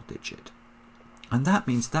purple digit. And that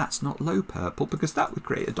means that's not low purple, because that would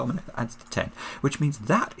create a domino that adds to 10, which means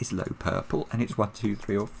that is low purple, and it's 1, 2,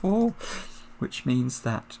 3, or 4, which means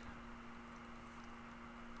that...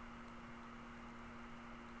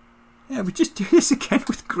 Yeah, we just do this again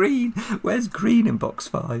with green. Where's green in box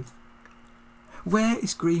 5? Where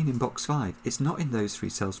is green in box 5? It's not in those 3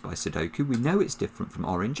 cells by Sudoku. We know it's different from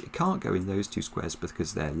orange. It can't go in those 2 squares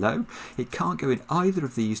because they're low. It can't go in either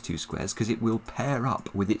of these 2 squares because it will pair up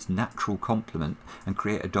with its natural complement and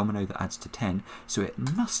create a domino that adds to 10. So it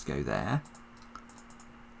must go there.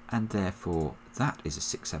 And therefore, that is a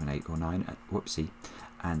 6, 7, 8, or 9. Whoopsie.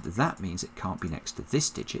 And that means it can't be next to this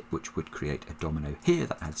digit, which would create a domino here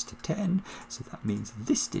that adds to 10. So that means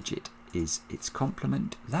this digit is its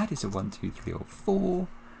complement. That is a 1, 2, 3, or 4.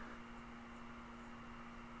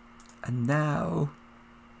 And now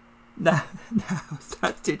that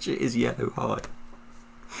digit is yellow high.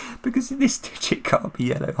 Because this digit can't be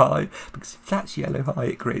yellow high, because if that's yellow high,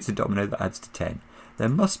 it creates a domino that adds to 10. There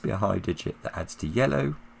must be a high digit that adds to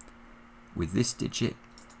yellow with this digit.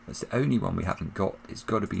 That's the only one we haven't got. It's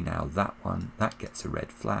got to be now that one. That gets a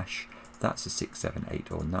red flash. That's a 6, 7,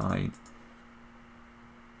 8, or 9.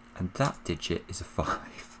 And that digit is a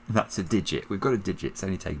 5. That's a digit. We've got a digit. It's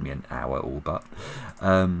only taken me an hour all but.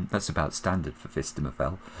 That's about standard for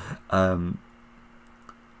Phistomefel.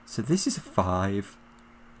 So this is a 5.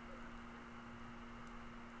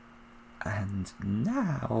 And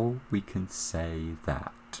now we can say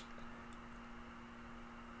that.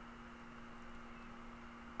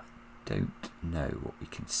 Don't know what we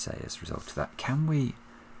can say as a result of that. Can we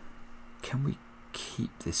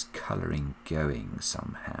keep this colouring going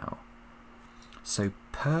somehow? So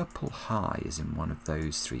purple high is in one of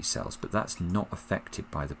those 3 cells, but that's not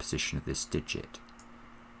affected by the position of this digit.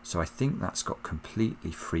 So I think that's got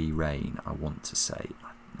completely free reign, I want to say.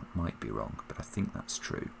 I might be wrong, but I think that's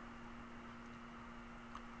true.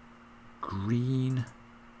 Green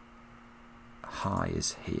high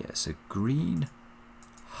is here. So green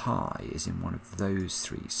high is in one of those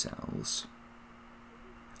 3 cells.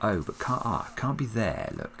 Oh, but can't be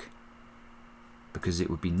there, look. Because it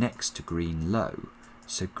would be next to green low.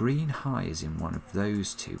 So green high is in one of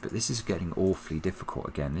those 2, but this is getting awfully difficult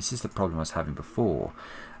again. This is the problem I was having before.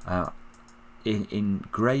 In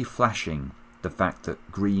grey flashing, the fact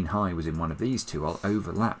that green high was in one of these 2, I'll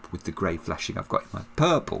overlap with the grey flashing I've got in my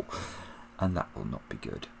purple, and that will not be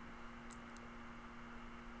good.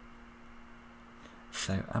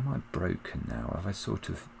 So am I broken now? Have I sort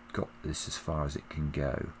of got this as far as it can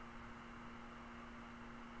go?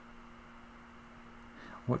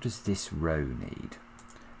 What does this row need?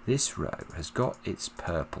 This row has got its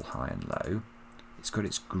purple high and low. It's got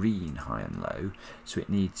its green high and low. So it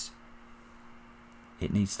needs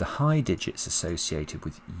the high digits associated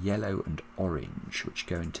with yellow and orange, which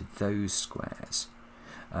go into those squares.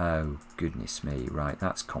 Oh, goodness me. Right,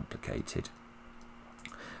 that's complicated.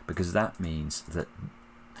 Because that means that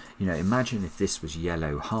you know, imagine if this was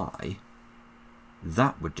yellow high,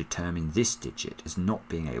 that would determine this digit as not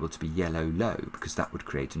being able to be yellow low, because that would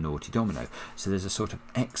create a naughty domino. So there's a sort of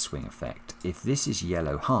X-wing effect. If this is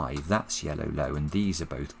yellow high, that's yellow low, and these are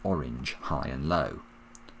both orange high and low.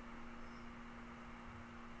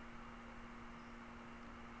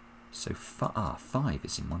 So 5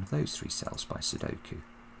 is in one of those 3 cells by Sudoku.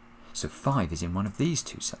 So 5 is in one of these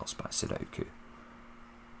 2 cells by Sudoku.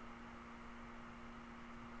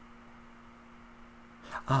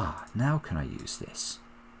 Ah, now can I use this?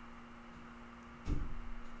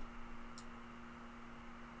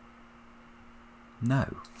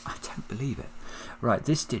 No, I don't believe it. Right,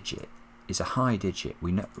 this digit is a high digit.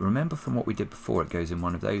 We know, remember from what we did before, it goes in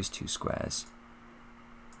one of those 2 squares.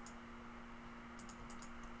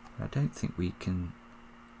 I don't think we can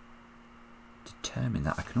determine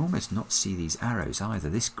that. I can almost not see these arrows either.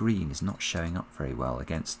 This green is not showing up very well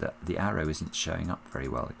against the arrow isn't showing up very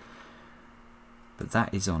well. But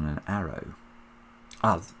that is on an arrow.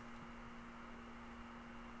 Ah,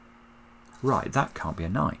 right, that can't be a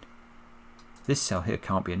 9. This cell here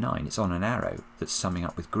can't be a 9. It's on an arrow that's summing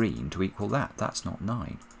up with green to equal that. That's not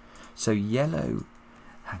 9. So yellow,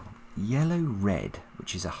 hang on, yellow red,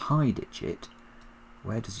 which is a high digit.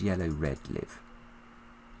 Where does yellow red live?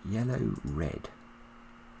 Yellow red.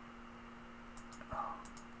 Oh.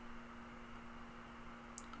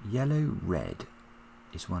 Yellow red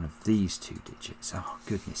is one of these 2 digits. Oh,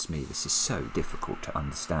 goodness me, this is so difficult to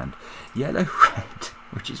understand. Yellow red,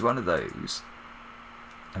 which is one of those,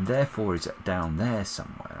 and therefore is down there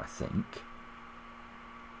somewhere, I think.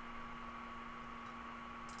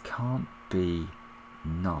 Can't be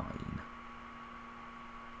 9.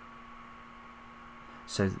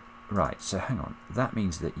 So, right, so hang on. That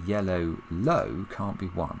means that yellow low can't be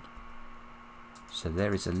 1. So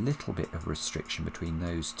there is a little bit of restriction between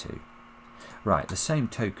those 2. Right, the same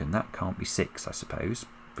token, that can't be 6, I suppose,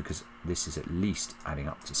 because this is at least adding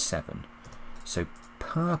up to 7. So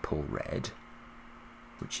purple red,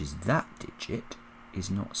 which is that digit,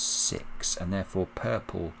 is not 6, and therefore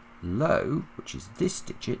purple low, which is this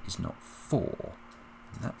digit, is not 4.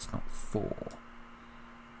 And that's not 4.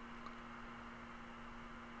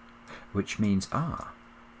 Which means,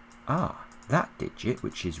 that digit,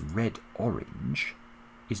 which is red-orange,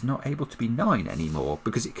 is not able to be 9 anymore,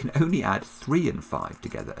 because it can only add 3 and 5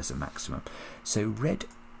 together as a maximum. So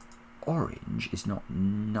red-orange is not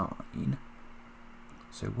 9.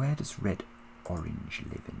 So where does red-orange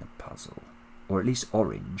live in the puzzle? Or at least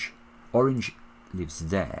orange. Orange lives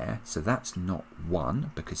there, so that's not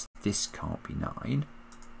 1, because this can't be 9.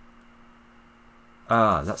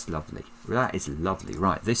 Ah, that's lovely. That is lovely.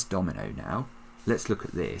 Right, this domino now. Let's look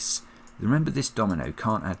at this. Remember, this domino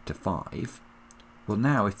can't add to 5. Well,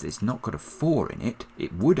 now, if it's not got a 4 in it,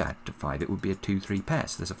 it would add to 5. It would be a 2-3 pair.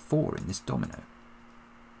 So there's a 4 in this domino.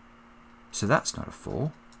 So that's not a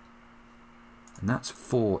 4. And that's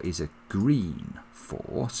 4 is a green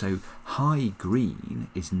 4. So high green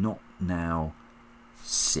is not now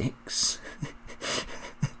 6.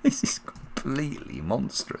 This is completely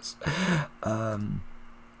monstrous.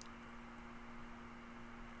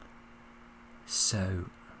 So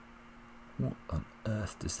what on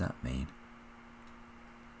earth does that mean?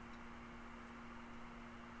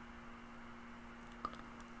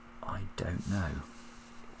 I don't know.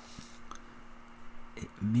 It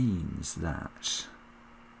means that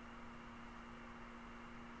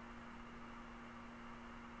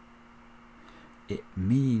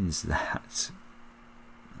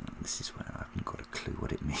this is where I haven't got a clue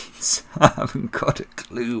what it means. I haven't got a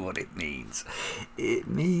clue what it means. It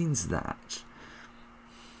means that,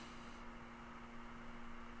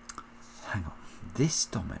 hang on, this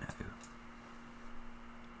domino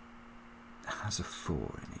has a 4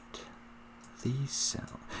 in it. These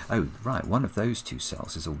cells, oh right, one of those 2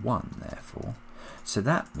 cells is a 1 therefore. So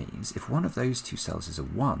that means if one of those 2 cells is a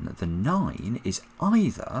 1, the 9 is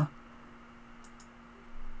either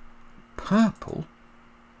purple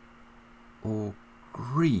or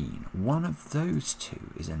green. One of those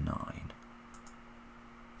 2 is a 9.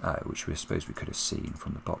 Which we suppose we could have seen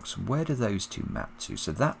from the box. Where do those 2 map to?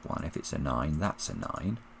 So that one, if it's a 9, that's a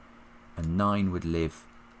 9. And 9 would live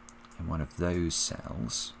in one of those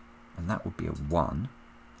cells. And that would be a 1.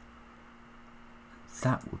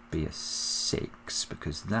 That would be a 6,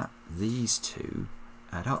 because these 2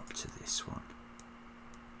 add up to this one.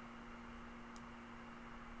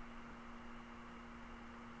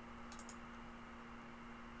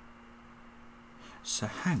 So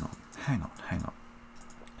hang on.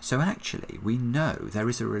 So actually, we know there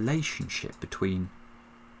is a relationship between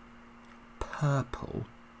purple,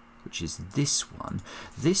 which is this one.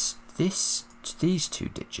 This these two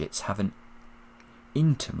digits have an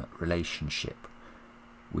intimate relationship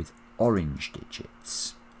with orange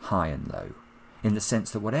digits, high and low, in the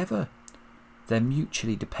sense that whatever, they're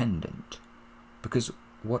mutually dependent, because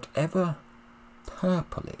whatever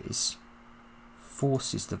purple is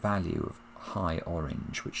forces the value of high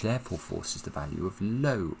orange, which therefore forces the value of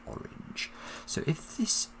low orange. So if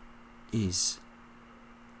this is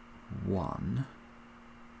 1,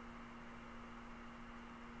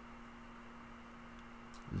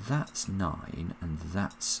 that's 9 and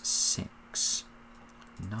that's 6.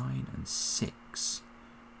 9 and 6.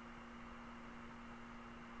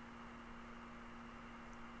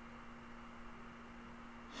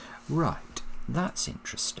 Right, that's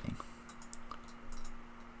interesting.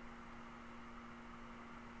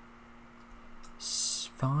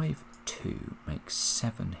 5, 2 makes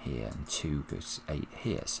 7 here, and 2 goes 8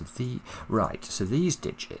 here. So so these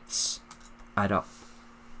digits add up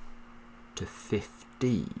to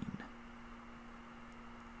 15,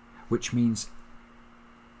 which means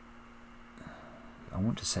I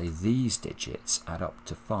want to say these digits add up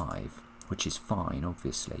to 5, which is fine,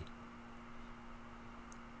 obviously.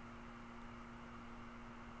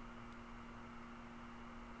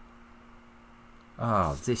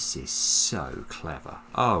 Oh, this is so clever.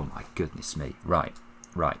 Oh my goodness me. Right,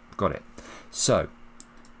 got it. So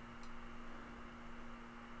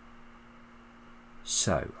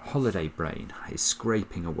Holiday Brain is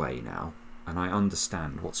scraping away now, and I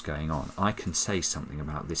understand what's going on. I can say something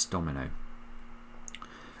about this domino.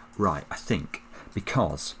 Right, I think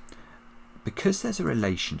because there's a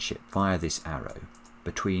relationship via this arrow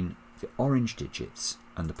between the orange digits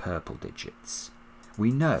and the purple digits,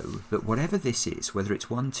 we know that whatever this is, whether it's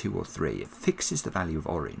 1, 2 or 3, it fixes the value of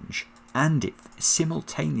orange, and it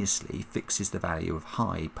simultaneously fixes the value of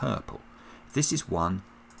high purple. If this is 1,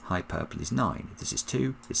 high purple is 9. If this is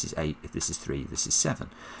 2, this is 8. If this is 3, this is 7.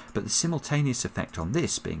 But the simultaneous effect on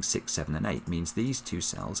this being 6, 7 and 8 means these two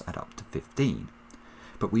cells add up to 15.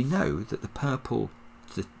 But we know that the purple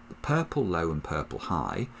low and purple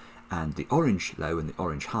high, and the orange low and the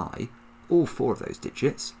orange high, all 4 of those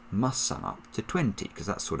digits must sum up to 20, because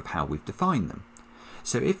that's sort of how we've defined them.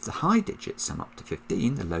 So if the high digits sum up to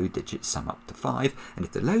 15, the low digits sum up to 5, and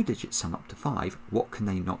if the low digits sum up to 5, what can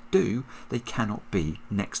they not do? They cannot be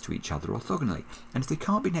next to each other orthogonally. And if they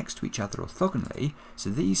can't be next to each other orthogonally, so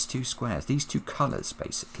these two squares, these two colours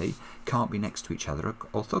basically, can't be next to each other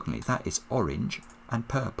orthogonally. That is orange and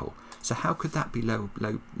purple. So how could that be low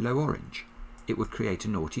orange? It would create a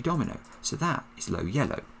naughty domino. So that is low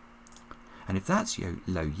yellow. And if that's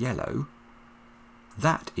low yellow,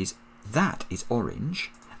 that is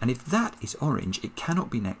orange. And if that is orange, it cannot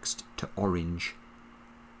be next to orange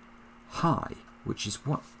high, which is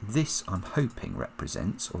what this, I'm hoping,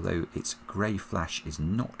 represents, although its grey flash has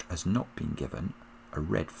not been given a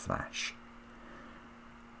red flash.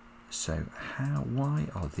 So why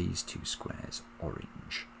are these two squares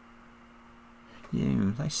orange?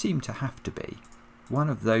 They seem to have to be. One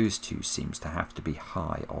of those two seems to have to be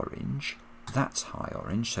high orange. That's high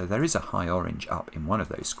orange, so there is a high orange up in one of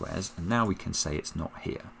those squares, and now we can say it's not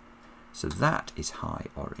here. So that is high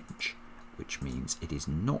orange, which means it is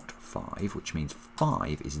not 5, which means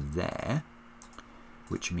 5 is there,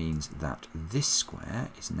 which means that this square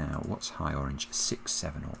is now, what's high orange, 6,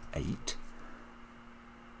 7 or 8.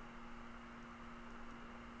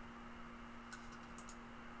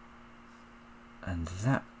 And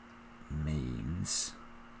that means,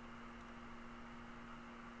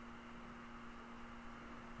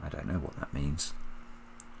 I don't know what that means.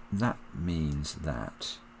 That means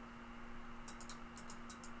that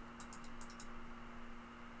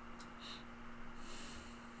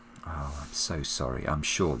oh, I'm so sorry. I'm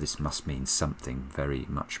sure this must mean something very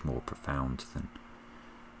much more profound than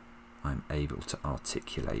I'm able to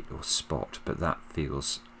articulate or spot, but that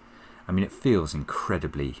feels, I mean, it feels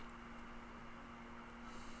incredibly,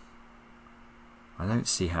 I don't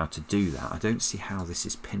see how to do that. I don't see how this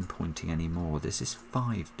is pinpointing anymore. Does this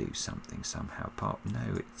 5 do something somehow?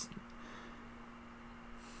 No, it's...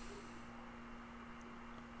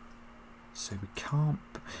 So we can't...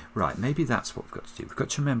 Right, maybe that's what we've got to do. We've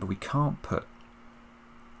got to remember we can't put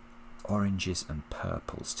oranges and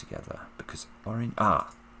purples together, because orange...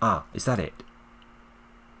 is that it?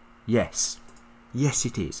 Yes. Yes,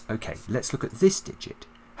 it is. Okay, let's look at this digit.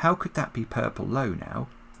 How could that be purple low now?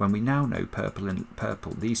 When we now know purple and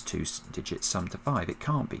purple, these two digits sum to 5, it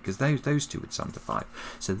can't be, because those two would sum to 5.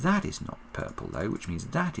 So that is not purple low, which means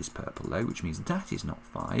that is purple low, which means that is not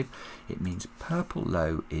 5. It means purple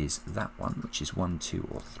low is that one, which is 1, 2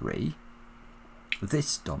 or 3.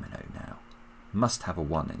 This domino now must have a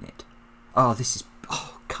 1 in it. Oh, this is,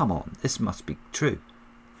 oh, come on, this must be true.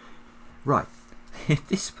 Right, if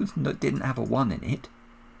this didn't have a 1 in it,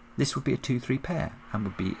 this would be a 2-3 pair and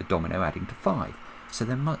would be a domino adding to 5. So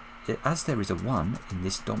then, as there is a 1 in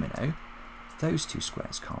this domino, those two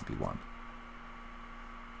squares can't be 1.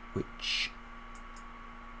 Which...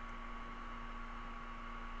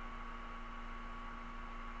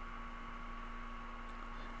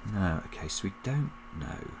 no, okay, so we don't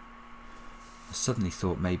know. I suddenly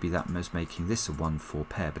thought maybe that was making this a 1-4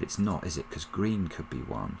 pair, but it's not, is it? Because green could be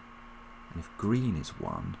 1. And if green is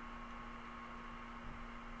 1...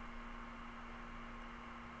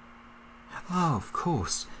 oh, of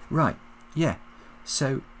course. Right, yeah.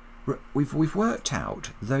 So we've worked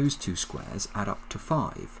out those two squares add up to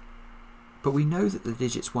 5. But we know that the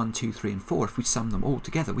digits 1, 2, 3 and 4, if we sum them all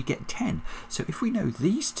together, we get 10. So if we know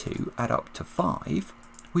these two add up to 5,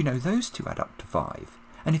 we know those two add up to 5.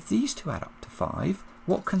 And if these two add up to 5,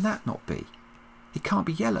 what can that not be? It can't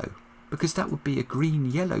be yellow, because that would be a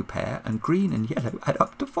green-yellow pair, and green and yellow add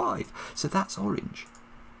up to 5. So that's orange,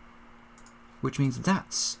 which means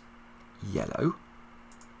that's yellow,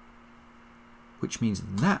 which means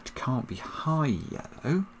that can't be high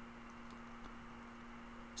yellow.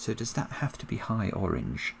 So does that have to be high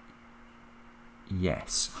orange?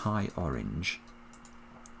 Yes, high orange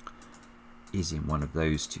is in one of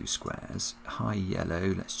those two squares. High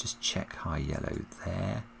yellow, let's just check high yellow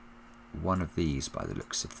there. One of these by the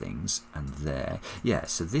looks of things, and there. Yeah,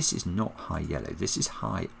 so this is not high yellow, this is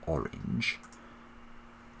high orange.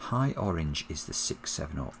 High orange is the 6,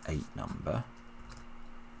 7 or 8 number.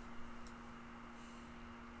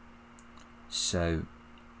 So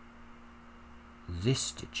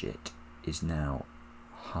this digit is now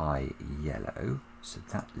high yellow, so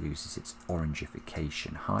that loses its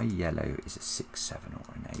orangification. High yellow is a 6, 7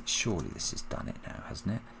 or an 8. Surely this has done it now,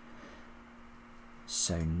 hasn't it?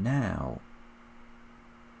 So now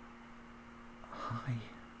high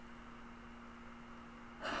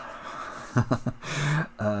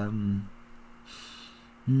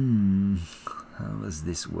how is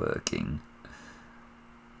this working?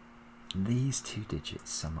 These two digits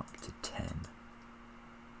sum up to 10.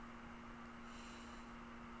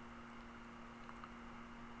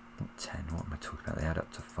 Not 10, what am I talking about? They add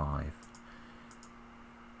up to 5.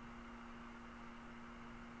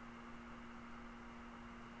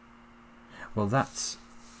 Well, that's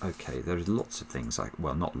okay. There's lots of things,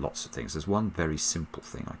 well, not lots of things. There's one very simple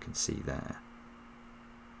thing I can see there,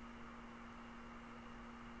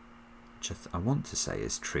 which I want to say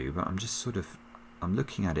is true, but I'm just sort of, I'm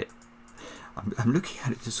looking at it. I'm looking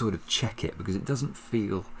at it to sort of check it, because it doesn't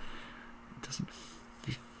feel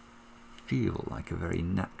like a very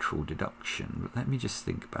natural deduction. But let me just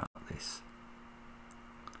think about this.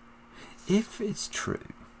 If it's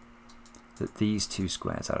true that these two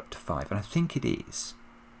squares add up to 5, and I think it is,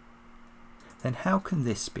 then how can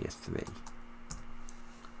this be a 3?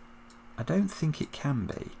 I don't think it can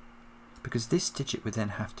be, because this digit would then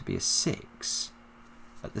have to be a 6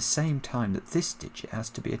 at the same time that this digit has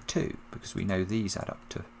to be a 2, because we know these add up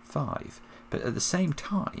to 5. But at the same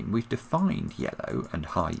time, we've defined yellow and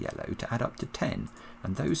high yellow to add up to 10,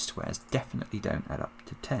 and those squares definitely don't add up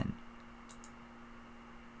to 10.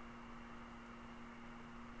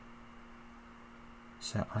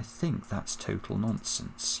 So I think that's total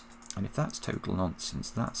nonsense. And if that's total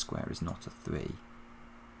nonsense, that square is not a 3.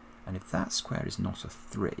 And if that square is not a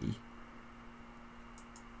 3,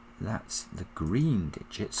 that's the green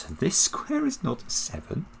digit. So this square is not a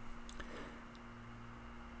 7.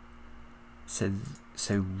 So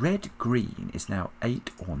red-green is now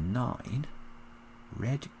 8 or 9.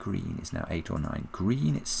 Red-green is now 8 or 9.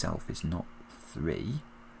 Green itself is not 3.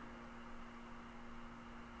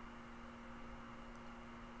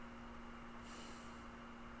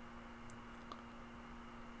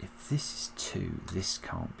 If this is 2, this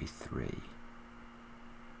can't be 3.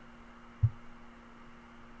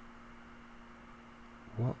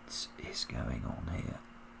 What is going on here?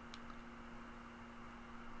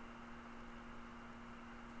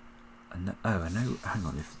 Oh, I know. Hang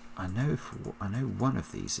on. I know one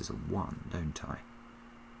of these is a 1, don't I?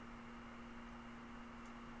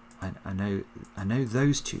 I know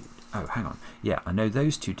those two. Oh, hang on. Yeah, I know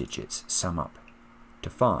those two digits sum up to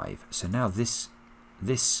 5. So now this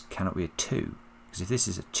cannot be a 2, because if this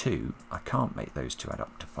is a 2, I can't make those two add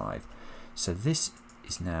up to 5. So this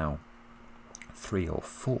is now 3 or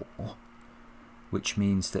 4, which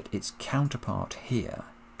means that its counterpart here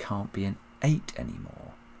can't be an 8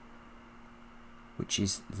 anymore, which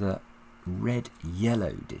is the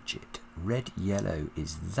red-yellow digit. Red-yellow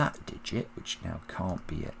is that digit, which now can't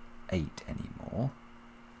be an 8 anymore.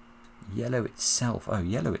 Yellow itself, oh,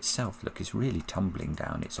 yellow itself, look, is really tumbling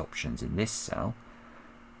down its options in this cell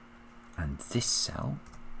and this cell.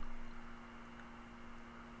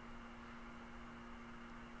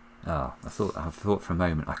 Ah, I thought for a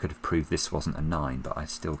moment I could have proved this wasn't a 9, but I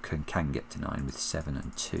still can get to 9 with 7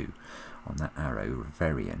 and 2 on that arrow,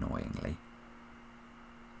 very annoyingly.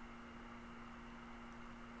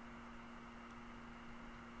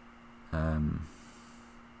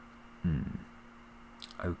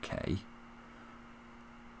 Okay,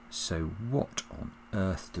 so what on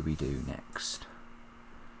earth do we do next?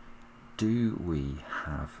 Do we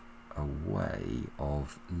have a way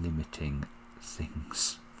of limiting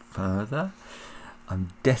things further? I'm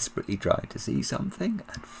desperately trying to see something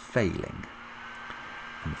and failing.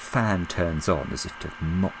 And the fan turns on as if to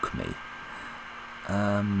mock me.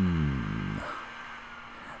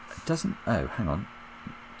 It doesn't... Oh, hang on.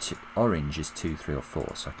 Orange is 2, 3 or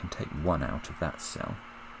 4, so I can take 1 out of that cell.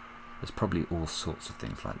 There's probably all sorts of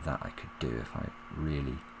things like that I could do if I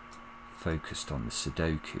really focused on the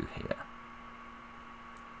Sudoku here.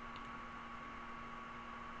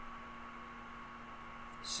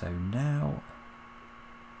 So now...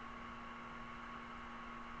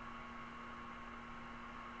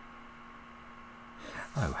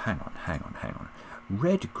 Oh, hang on.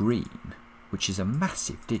 Red-green, which is a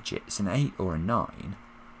massive digit, it's an 8 or a 9,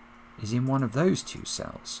 is in one of those 2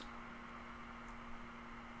 cells.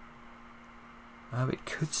 Oh, it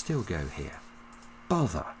could still go here.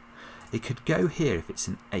 Bother! It could go here if it's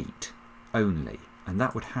an 8 only, and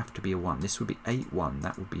that would have to be a 1. This would be 8, 1,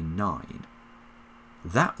 that would be 9.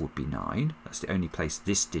 That would be 9. That's the only place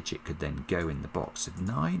this digit could then go in the box. So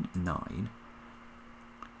 9, 9.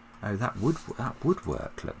 Oh, that would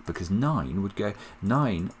work, look, because 9 would go...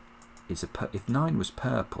 9 is if 9 was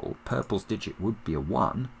purple, purple's digit would be a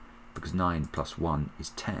 1, because 9 plus 1 is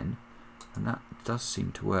 10, and that does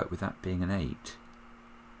seem to work with that being an 8.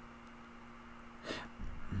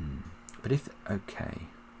 But if... okay...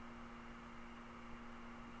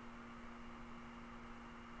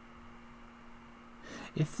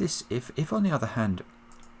 If on the other hand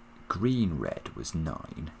green-red was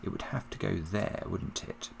 9, it would have to go there, wouldn't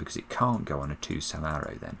it? Because it can't go on a 2-cell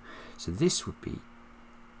arrow then. So this would be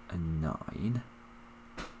a 9.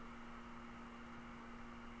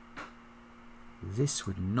 This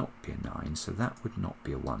would not be a 9, so that would not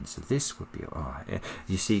be a 1. So this would be a... Oh,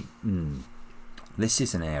 you see, this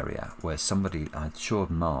is an area where somebody, I'm sure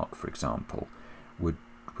Mark, for example, would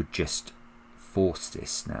just force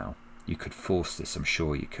this now. You could force this, I'm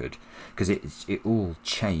sure you could, because it all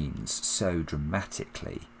chains so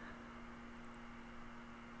dramatically.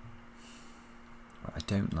 I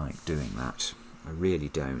don't like doing that. I really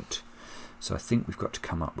don't. So I think we've got to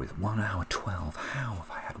come up with 1 hour 12. How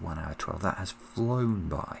have I had 1 hour 12? That has flown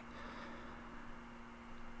by.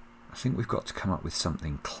 I think we've got to come up with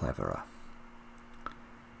something cleverer.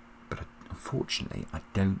 But unfortunately, I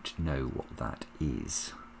don't know what that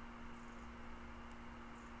is.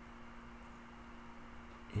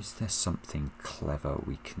 Is there something clever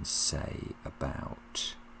we can say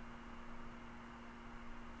about...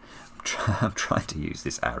 I'm trying to use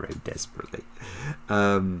this arrow desperately.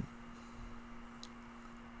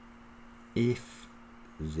 If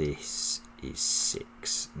this is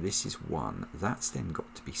 6, this is 1, that's then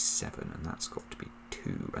got to be 7, and that's got to be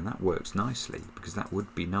 2, and that works nicely, because that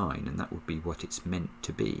would be 9, and that would be what it's meant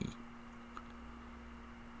to be.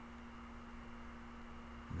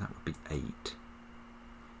 And that would be 8.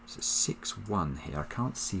 So 6, 1 here. I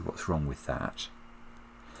can't see what's wrong with that.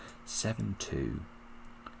 7, 2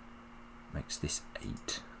 makes this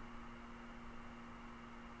 8.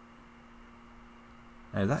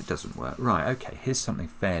 No, that doesn't work. Right, okay, here's something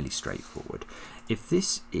fairly straightforward. If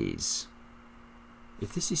this is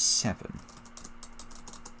 7,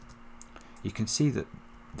 you can see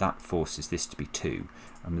that forces this to be 2.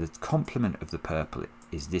 And the complement of the purple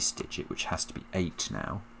is this digit, which has to be 8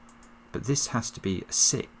 now. But this has to be a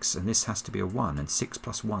 6, and this has to be a 1, and 6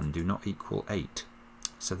 plus 1 do not equal 8.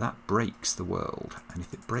 So that breaks the world, and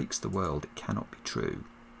if it breaks the world, it cannot be true.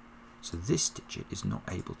 So this digit is not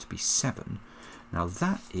able to be 7. Now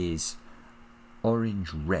that is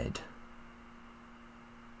orange-red.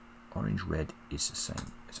 Orange-red is the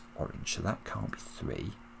same as orange, so that can't be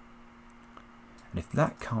 3. And if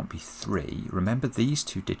that can't be 3, remember these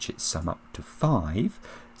 2 digits sum up to 5.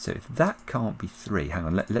 So if that can't be 3, hang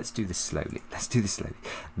on, let's do this slowly. Let's do this slowly.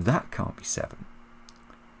 That can't be 7.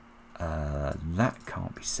 That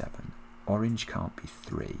can't be 7. Orange can't be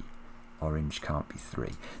 3. Orange can't be 3.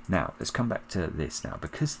 Now, let's come back to this now.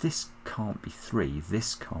 Because this can't be 3,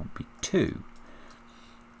 this can't be 2.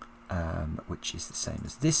 which is the same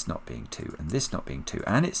as this not being 2 and this not being 2,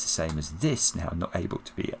 and it's the same as this now not able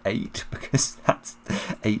to be 8, because that's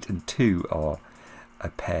 8 and 2 are a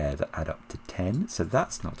pair that add up to 10, so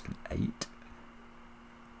that's not an 8.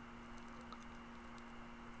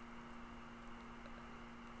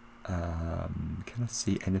 Can I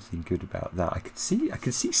see anything good about that? I can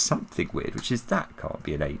see something weird, which is that can't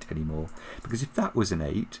be an 8 anymore, because if that was an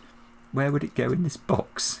 8, where would it go in this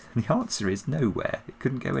box? And the answer is nowhere. It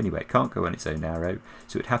couldn't go anywhere. It can't go on its own arrow,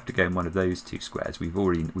 so it'd have to go in one of those two squares. We've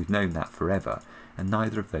known that forever, and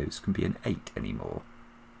neither of those can be an 8 anymore.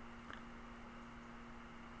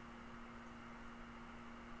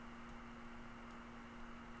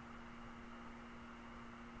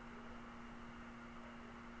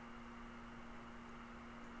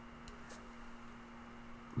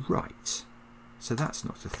 Right, so that's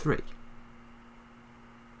not a 3.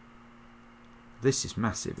 This is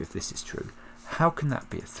massive if this is true. How can that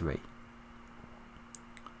be a 3?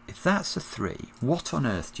 If that's a 3, what on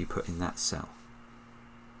earth do you put in that cell?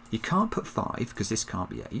 You can't put 5 because this can't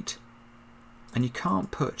be 8, and you can't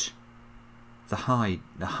put the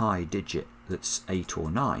high digit that's 8 or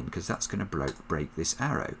 9 because that's going to break this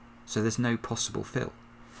arrow. So there's no possible fill.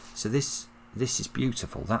 So this is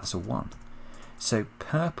beautiful. That's a 1. So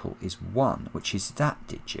purple is 1, which is that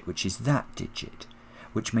digit,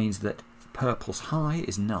 which means that purple's high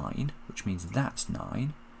is 9, which means that's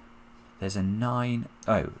 9. There's a 9.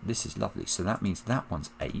 Oh, this is lovely. So that means that one's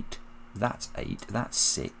 8. That's 8. That's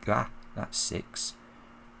 6. That's 6.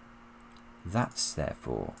 That's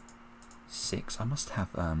therefore 6. I must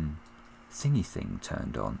have thingy thing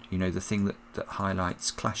turned on. You know, the thing that highlights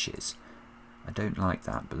clashes. I don't like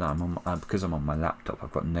that, but because I'm on my laptop,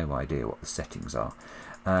 I've got no idea what the settings are.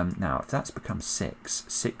 Now, if that's become 6,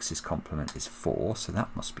 6's complement is 4, so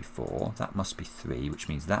that must be 4. That must be 3, which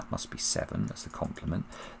means that must be 7. That's the complement.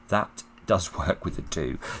 That does work with the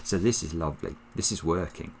 2. So this is lovely. This is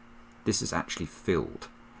working. This is actually filled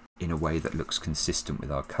in a way that looks consistent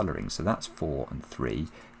with our colouring. So that's 4 and 3.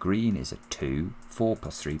 Green is a 2. 4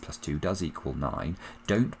 plus 3 plus 2 does equal 9.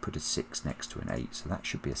 Don't put a 6 next to an 8, so that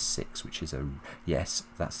should be a 6, which is a... Yes,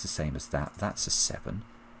 that's the same as that. That's a 7.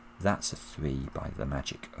 That's a 3 by the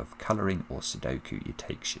magic of colouring or Sudoku. You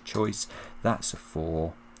take your choice. That's a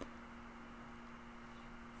 4.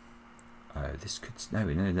 This could... No,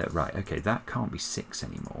 right, okay, that can't be 6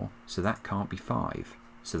 anymore, so that can't be 5.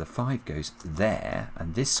 So the 5 goes there,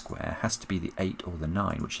 and this square has to be the 8 or the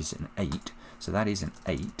 9, which is an 8. So that is an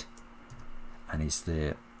 8, and is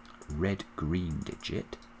the red-green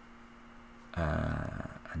digit.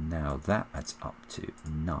 And now that adds up to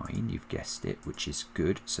 9, you've guessed it, which is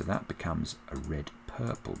good. So that becomes a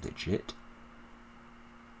red-purple digit.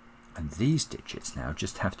 And these digits now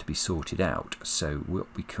just have to be sorted out. So what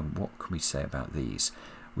can we say about these?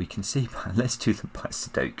 We can see, let's do them by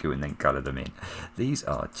Sudoku and then colour them in. These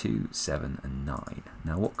are 2, 7 and 9.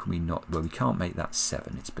 Now what can we not, well, we can't make that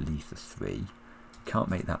 7, it's beneath a 3. We can't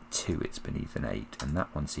make that 2, it's beneath an 8. And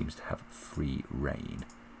that one seems to have free reign.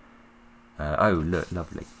 Oh, look,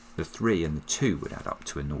 lovely. The 3 and the 2 would add up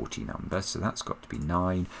to a naughty number, so that's got to be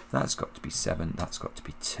 9, that's got to be 7, that's got to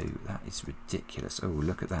be 2. That is ridiculous. Oh,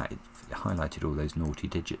 look at that. It highlighted all those naughty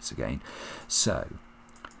digits again. So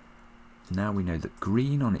now we know that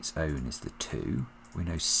green on its own is the 2. We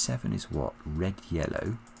know 7 is what? Red,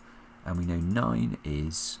 yellow. And we know 9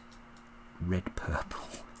 is red, purple.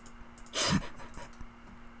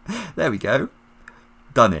 There we go.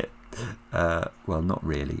 Done it. Well, not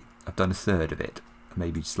really. I've done a third of it.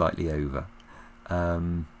 Maybe slightly over. I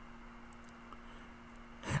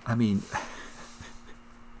mean,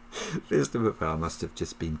 Phistomefel must have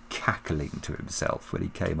just been cackling to himself when he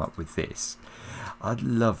came up with this. I'd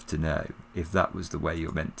love to know if that was the way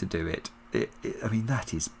you're meant to do it. I mean,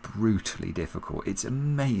 that is brutally difficult. It's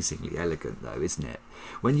amazingly elegant, though, isn't it?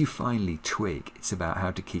 When you finally twig, it's about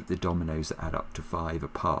how to keep the dominoes that add up to 5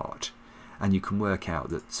 apart. And you can work out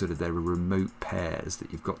that sort of there are remote pairs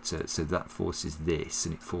that you've got to, so that forces this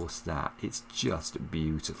and it forces that. It's just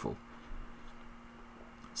beautiful.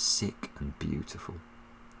 Sick and beautiful.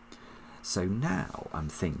 So now I'm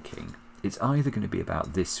thinking it's either going to be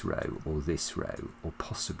about this row, or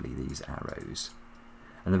possibly these arrows.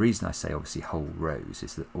 And the reason I say obviously whole rows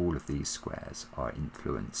is that all of these squares are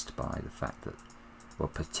influenced by the fact that, well,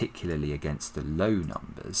 particularly against the low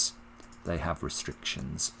numbers, they have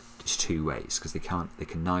restrictions two ways, because they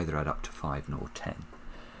can neither add up to 5 nor 10.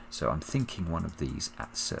 So I'm thinking one of these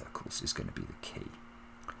at circles is going to be the key.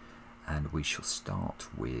 And we shall start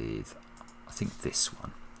with, I think, this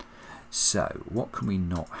one. So what can we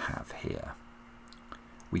not have here?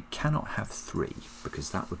 We cannot have 3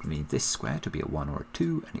 because that would mean this square to be a 1 or a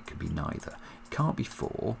 2, and it can be neither. It can't be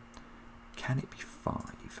 4. Can it be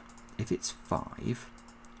 5? If it's 5...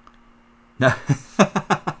 No!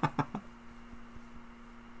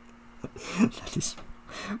 That is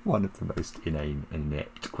one of the most inane and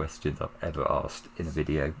inept questions I've ever asked in a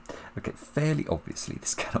video. Okay, fairly obviously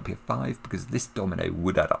this cannot be a 5 because this domino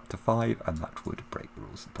would add up to 5 and that would break the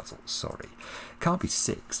rules of the puzzle. Sorry. It can't be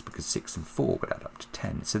 6 because 6 and 4 would add up to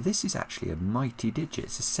 10. So this is actually a mighty digit.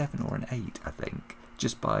 It's a 7 or an 8, I think,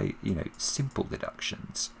 just by, you know, simple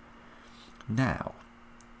deductions. Now,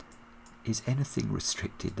 is anything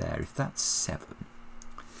restricted there? If that's 7,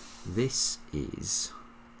 this is...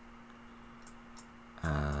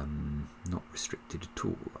 not restricted at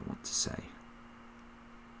all, I want to say.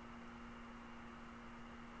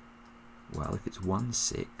 Well, if it's 1,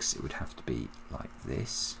 6, it would have to be like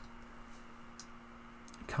this.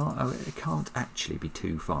 It can't actually be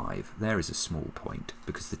 2, 5. There is a small point,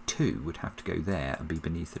 because the 2 would have to go there and be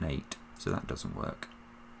beneath an 8, so that doesn't work.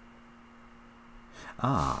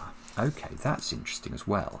 Ah, okay, that's interesting as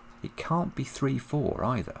well. It can't be 3, 4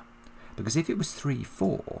 either, because if it was 3,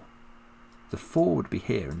 4, the 4 would be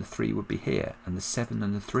here and the 3 would be here, and the 7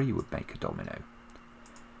 and the 3 would make a domino.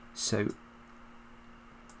 So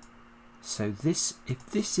this, if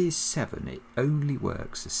this is 7, it only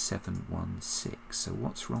works as 7, 1, 6. So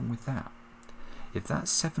what's wrong with that? If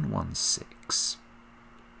that's 7, 1, 6,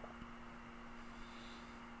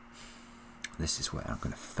 this is where I'm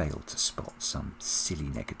going to fail to spot some silly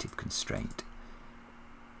negative constraint.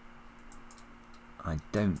 I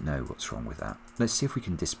don't know what's wrong with that. Let's see if we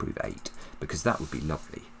can disprove 8, because that would be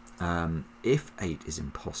lovely. If 8 is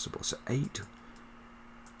impossible, so 8...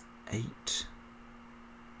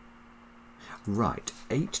 Right,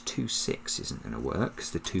 8, 2, 6 isn't going to work,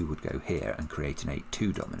 because the 2 would go here and create an 8,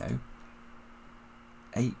 2 domino.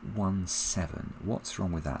 8, 1, 7, what's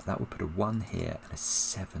wrong with that? That would put a 1 here and a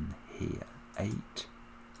 7 here. 8,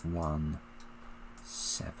 1,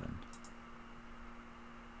 7.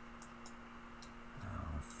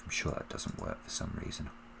 I'm sure that doesn't work for some reason.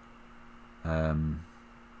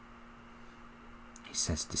 He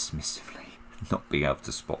says dismissively, not being able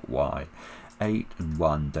to spot why. 8 and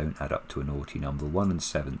 1 don't add up to a naughty number. 1 and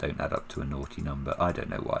 7 don't add up to a naughty number. I don't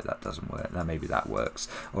know why that doesn't work. Now maybe that works.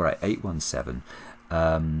 All right, 8, 1, 7.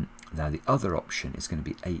 Now the other option is going to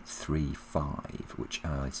be 8, 3, 5, which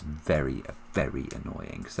is very, very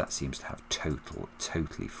annoying because that seems to have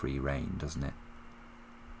totally free reign, doesn't it?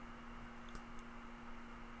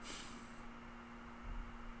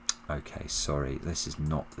 Okay, sorry, this was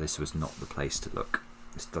not the place to look.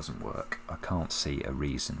 This doesn't work. I can't see a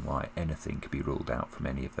reason why anything could be ruled out from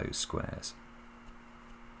any of those squares.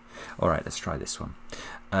 Alright, let's try this one.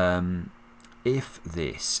 If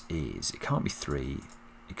this is, it can't be 3,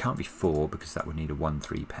 it can't be 4 because that would need a 1,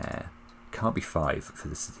 3 pair. It can't be 5 for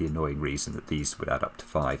the annoying reason that these would add up to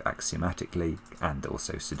 5 axiomatically, and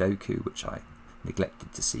also Sudoku, which I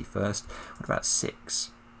neglected to see first. What about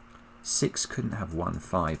 6? 6 couldn't have 1,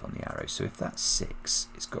 5 on the arrow, so if that's 6,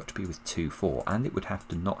 it's got to be with 2, 4, and it would have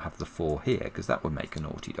to not have the 4 here, because that would make a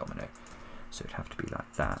naughty domino. So it'd have to be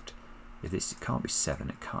like that. If this, it can't be 7,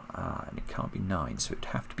 it can't, and it can't be 9, so it'd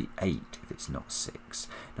have to be 8 if it's not 6.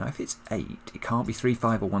 Now if it's 8, it can't be 3,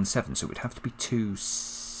 5 or 1, 7, so it would have to be 2,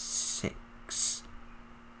 6.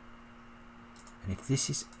 And if this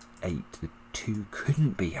is 8, the 2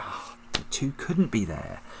 couldn't be, the 2 couldn't be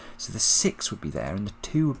there. So the 6 would be there and the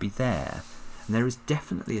 2 would be there. And there is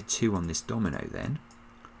definitely a 2 on this domino then,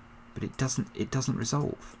 but it doesn't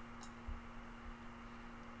resolve.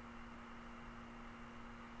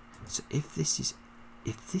 So if this is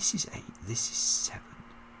 8, this is 7.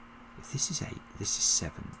 If this is 8, this is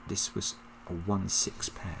 7. This was a 1, 6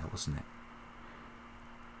 pair, wasn't it?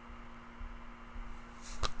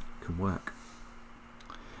 Can work.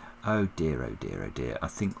 Oh dear, oh dear, oh dear. I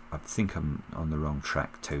think I'm on the wrong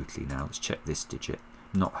track totally now. Let's check this digit.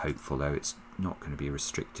 Not hopeful though, it's not going to be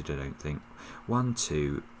restricted, I don't think. 1,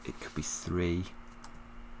 2, it could be 3.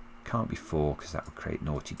 Can't be 4 because that would create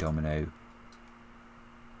naughty domino.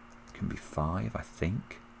 Can be 5, I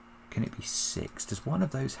think. Can it be 6? Does one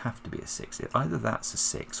of those have to be a 6? Either that's a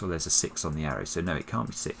 6 or there's a 6 on the arrow. So no, it can't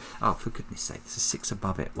be 6. Oh, for goodness sake, there's a 6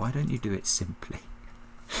 above it. Why don't you do it simply?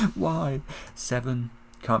 Why? 7.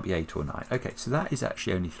 Can't be 8 or 9. Okay, so that is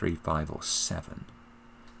actually only 3, 5 or 7.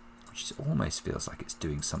 Which almost feels like it's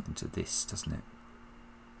doing something to this, doesn't it?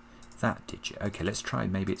 That digit. Okay, let's try,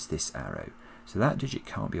 maybe it's this arrow. So that digit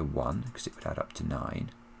can't be a 1 because it would add up to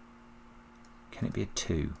 9. Can it be a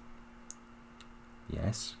 2?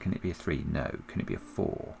 Yes. Can it be a 3? No. Can it be a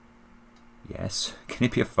 4? Yes. Can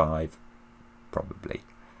it be a 5? Probably.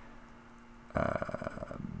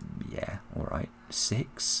 Yeah, all right.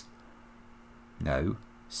 6? No.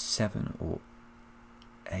 7 or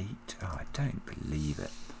 8? Oh, I don't believe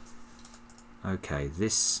it. Okay,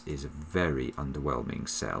 this is a very underwhelming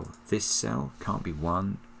cell. This cell can't be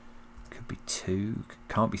 1, could be 2,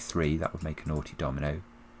 can't be 3, that would make a naughty domino.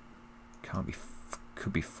 Can't be,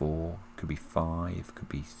 could be 4, could be 5, could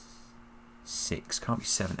be 6, can't be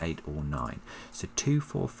 7, 8 or 9. So 2,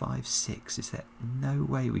 4, 5, 6, is there no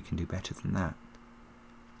way we can do better than that?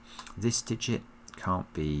 This digit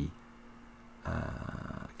can't be,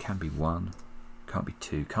 can be 1, can't be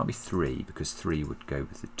 2, can't be 3 because 3 would go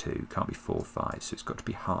with the 2, can't be 4, 5, so it's got to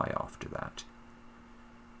be high after that.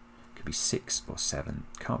 Could be 6 or 7,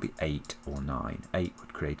 can't be 8 or 9, 8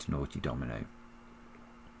 would create a naughty domino.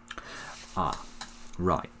 Ah,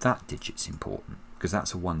 right, that digit's important because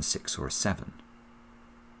that's a 1, 6 or a 7.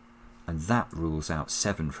 And that rules out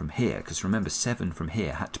 7 from here, because remember 7 from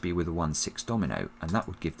here had to be with a 1, 6 domino, and that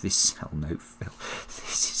would give this cell no fill.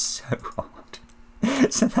 This is so hard.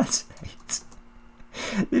 So that's 8.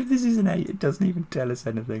 If this is an 8, it doesn't even tell us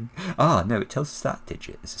anything. Ah, no, it tells us that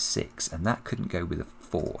digit is a 6, and that couldn't go with a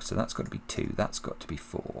 4, so that's got to be 2, that's got to be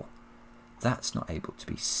 4. That's not able to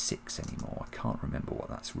be 6 anymore. I can't remember what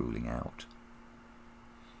that's ruling out.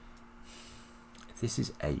 This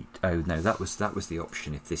is 8. Oh no, that was the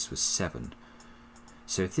option if this was 7.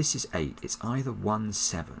 So if this is 8, it's either 1,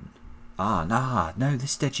 7. Ah, no,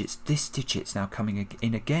 this digit's now coming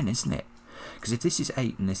in again, isn't it? Because if this is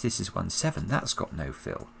 8 and this is 1, 7, that's got no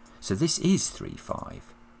fill. So this is 3,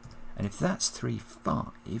 5. And if that's 3,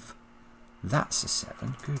 5, that's a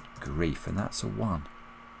 7. Good grief, and that's a 1.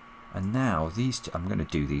 And now these, I'm going to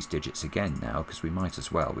do these digits again now because we might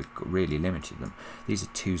as well. We've got really limited them. These are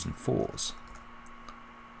 2s and 4s.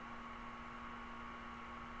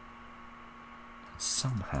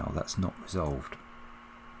 Somehow that's not resolved.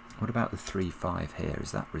 What about the 3, 5 here?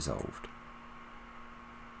 Is that resolved?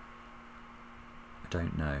 I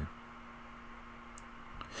don't know.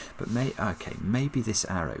 But maybe this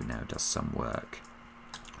arrow now does some work.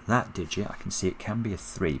 That digit, I can see it can be a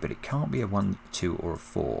 3, but it can't be a 1, 2 or a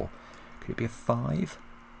 4. Could it be a 5?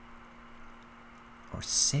 Or a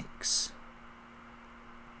 6?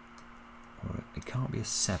 Or it can't be a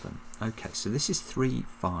 7. Okay, so this is 3,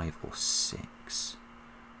 5 or 6.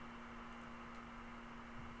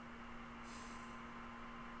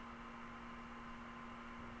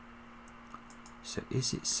 So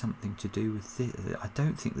is it something to do with this? I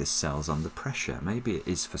don't think this cell's under pressure. Maybe it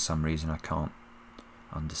is for some reason I can't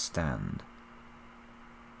understand.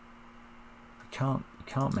 You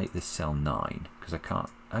can't make this cell 9 because I can't.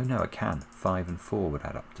 Oh no, I can. 5 and 4 would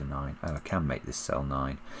add up to 9. Oh, I can make this cell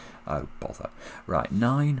 9. Oh, bother. Right,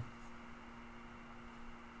 9,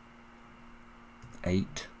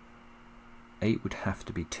 8. 8 would have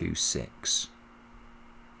to be 2, 6.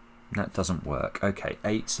 That doesn't work. Okay,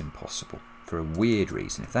 8's impossible for a weird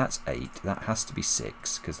reason. If that's 8, that has to be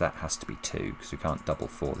 6 because that has to be 2 because we can't double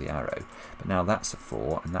 4 the arrow. But now that's a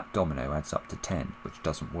 4 and that domino adds up to 10, which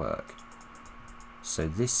doesn't work. So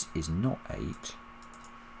this is not 8.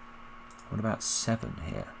 What about 7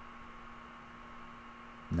 here?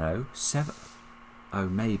 No, 7. Oh,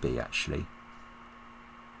 maybe actually.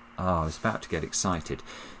 Oh, I was about to get excited.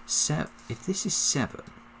 If this is 7,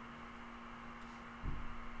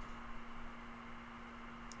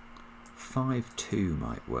 5, 2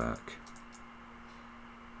 might work.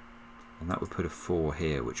 And that would put a 4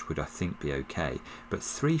 here, which would, I think, be okay. But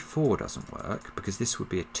 3, 4 doesn't work, because this would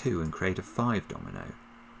be a 2 and create a 5 domino.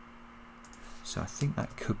 So I think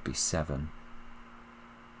that could be 7.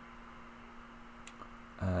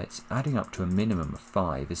 It's adding up to a minimum of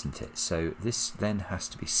 5, isn't it? So this then has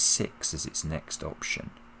to be 6 as its next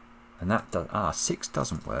option. And that does, 6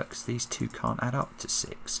 doesn't work, because these two can't add up to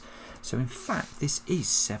 6. So in fact, this is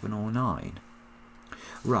 7 or 9.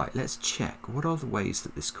 Right, let's check. What are the ways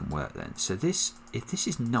that this can work then? So this, if this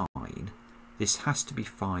is 9, this has to be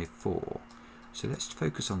 5, 4. So let's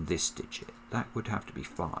focus on this digit. That would have to be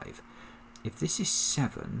 5. If this is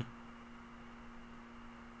 7,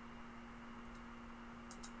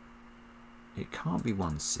 it can't be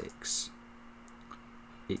 1, 6.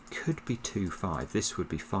 It could be 2, 5. This would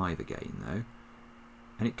be 5 again though.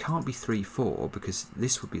 And it can't be 3, 4 because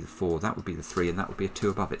this would be the 4, that would be the 3, and that would be a 2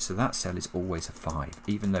 above it. So that cell is always a 5,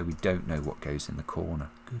 even though we don't know what goes in the corner.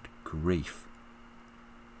 Good grief.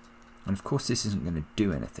 And of course this isn't going to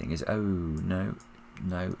do anything. Oh, no.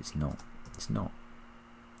 No, it's not. It's not.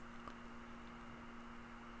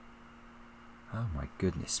 Oh my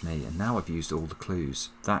goodness me. And now I've used all the clues.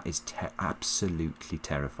 That is absolutely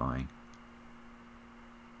terrifying.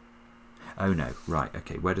 Oh no, right,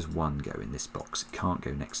 okay, where does 1 go in this box? It can't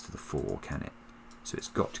go next to the 4, can it? So it's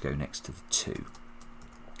got to go next to the 2.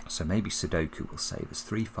 So maybe Sudoku will save us.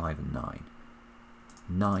 3, 5 and 9.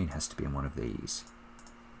 9 has to be in one of these.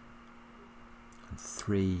 And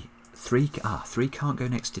 3 can't go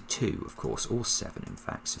next to 2, of course, or 7 in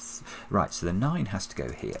fact. So right, so the 9 has to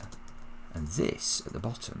go here. And this at the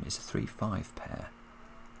bottom is a 3, 5 pair.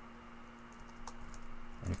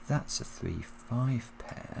 And if that's a 3, 5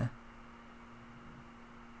 pair,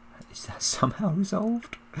 is that somehow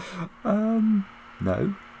resolved?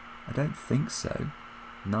 No, I don't think so.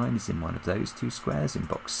 9 is in one of those 2 squares in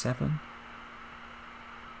box 7.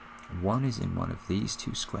 1 is in one of these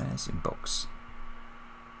 2 squares in box...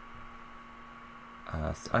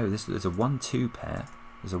 there's a 1, 2 pair.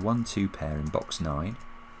 There's a 1, 2 pair in box 9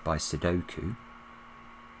 by Sudoku.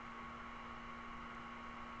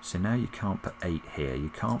 So now you can't put 8 here. You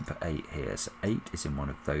can't put 8 here. So 8 is in one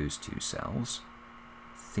of those 2 cells.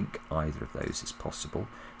 I think either of those is possible.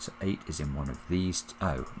 So 8 is in one of these.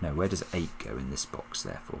 Oh, no, where does 8 go in this box,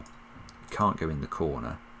 therefore? It can't go in the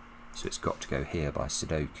corner. So it's got to go here by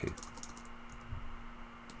Sudoku.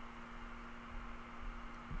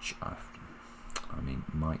 Which I mean,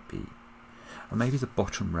 might be... Or maybe the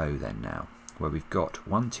bottom row then now, where we've got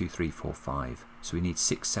 1, 2, 3, 4, 5. So we need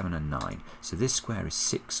 6, 7 and 9. So this square is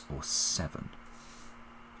 6 or 7.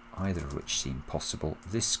 Either of which seem possible.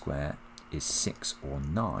 This square is 6 or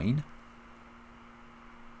 9.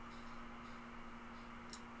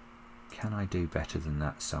 Can I do better than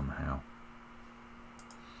that somehow?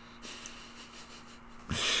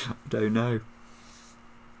 I don't know.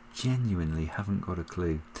 Genuinely haven't got a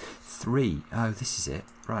clue. 3. Oh, this is it.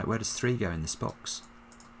 Right, where does 3 go in this box?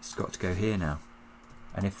 It's got to go here now.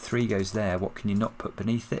 And if 3 goes there, what can you not put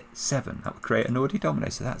beneath it? 7. That would create an ordered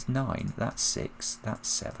denominator. So that's 9. That's 6. That's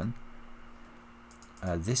 7.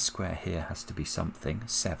 This square here has to be something.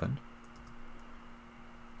 7.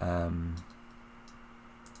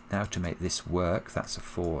 Now to make this work, that's a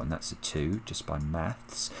 4 and that's a 2, just by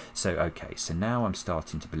maths. So, okay, so now I'm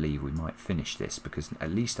starting to believe we might finish this, because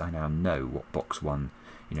at least I now know what box 1,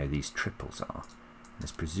 you know, these triples are. And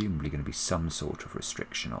there's presumably going to be some sort of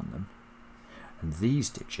restriction on them. And these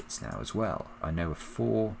digits now as well. I know a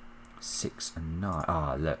 4, 6 and 9.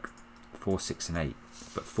 Ah, look, 4, 6 and 8.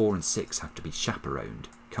 But 4 and 6 have to be chaperoned.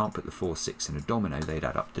 Can't put the 4, 6 in a domino, they'd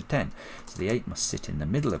add up to 10. So the 8 must sit in the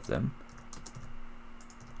middle of them.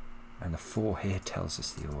 And the 4 here tells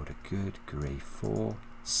us the order. Good grief. 4,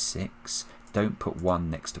 6. Don't put 1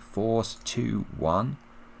 next to 4. So 2, 1.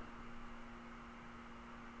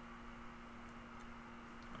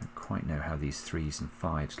 I don't quite know how these 3s and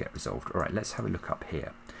 5s get resolved. Alright, let's have a look up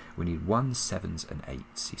here. We need 1s, 7s and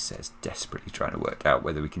 8s, he says, desperately trying to work out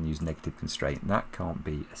whether we can use negative constraint. That can't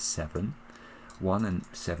be a 7. 1 and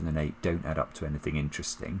 7 and 8 don't add up to anything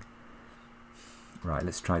interesting. Right,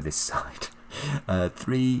 let's try this side.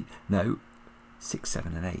 3, no, 6,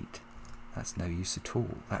 7 and 8. That's no use at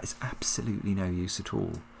all. That is absolutely no use at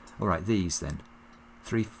all. Alright, these then.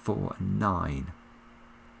 3, 4 and 9.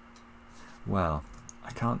 Well,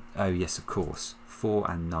 I can't... Oh, yes, of course.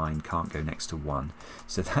 4 and 9 can't go next to 1.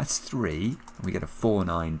 So that's 3. And we get a 4,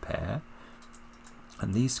 9 pair.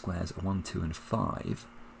 And these squares are 1, 2 and 5.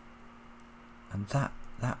 And that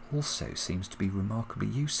also seems to be remarkably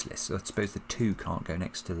useless. So I suppose the 2 can't go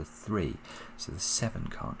next to the 3. So the 7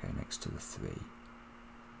 can't go next to the 3.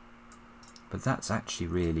 But that's actually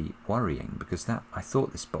really worrying, because that I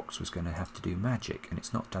thought this box was going to have to do magic, and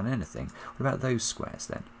it's not done anything. What about those squares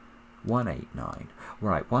then? 1, 8, 9.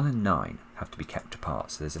 Right, 1 and 9 have to be kept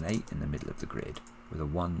apart. So there's an 8 in the middle of the grid with a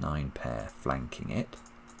 1, 9 pair flanking it.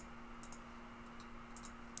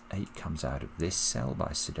 8 comes out of this cell by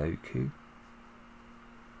Sudoku.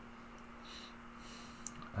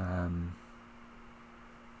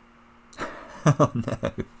 Oh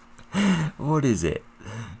no. What is it?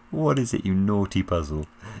 What is it, you naughty puzzle?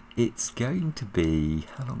 It's going to be...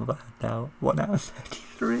 How long have I had now? 1 hour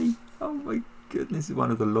 33? Oh my goodness, it's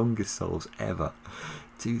one of the longest solves ever.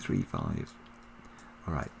 2, 3, 5.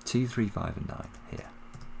 Alright, 2, 3, 5 and 9. Here.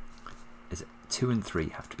 Is it 2 and 3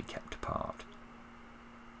 have to be kept apart.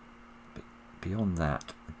 But beyond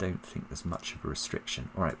that, I don't think there's much of a restriction.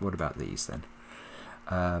 Alright, what about these then?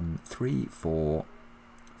 3, 4,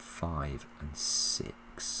 5 and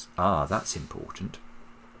 6. Ah, that's important,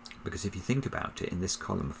 because if you think about it, in this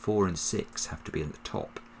column 4 and 6 have to be at the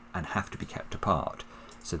top and have to be kept apart.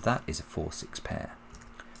 So that is a 4, 6 pair,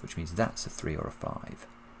 which means that's a 3 or a 5.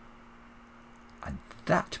 And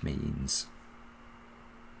that means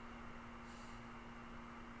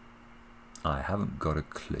I haven't got a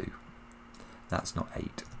clue. That's not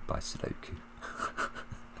 8 by Sudoku.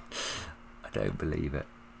 don't believe it.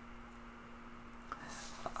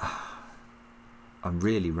 I'm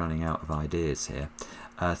really running out of ideas here.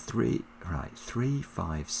 3,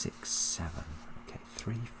 5, 6, 7. Okay,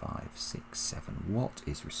 3, 5, 6, 7. What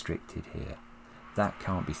is restricted here? That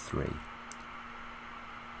can't be 3.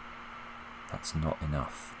 That's not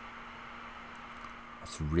enough.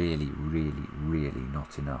 That's really, really, really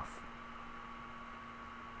not enough.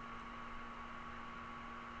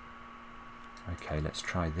 Okay, let's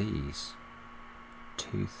try these.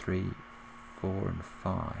 2, 3, 4 and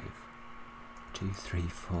 5. 2, 3,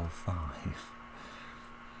 4, 5.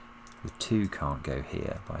 The 2 can't go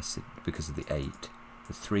here because of the 8.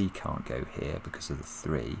 The 3 can't go here because of the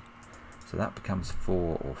 3. So that becomes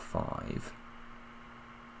 4 or 5.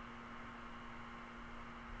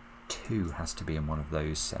 2 has to be in one of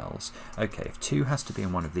those cells. Okay, if 2 has to be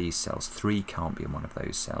in one of these cells, 3 can't be in one of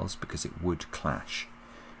those cells because it would clash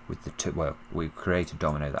with the 2. Well, we create a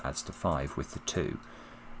domino that adds to 5 with the 2.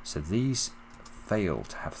 So these fail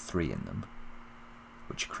to have 3 in them,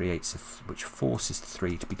 which creates which forces the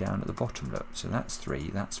 3 to be down at the bottom. Look, so that's 3,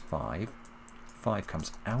 that's 5. 5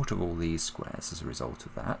 comes out of all these squares as a result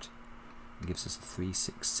of that. It gives us a 3,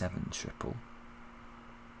 6, 7 triple.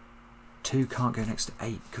 2 can't go next to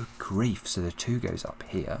 8. Good grief. So the 2 goes up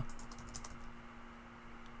here.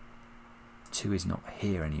 2 is not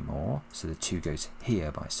here anymore. So the 2 goes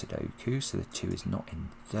here by Sudoku. So the 2 is not in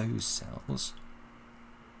those cells.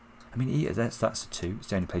 I mean, that's a 2. It's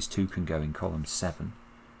the only place 2 can go in column 7.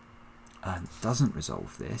 Doesn't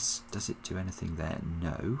resolve this. Does it do anything there?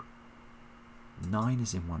 No. 9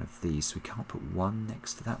 is in one of these, so we can't put 1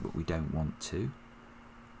 next to that, but we don't want to.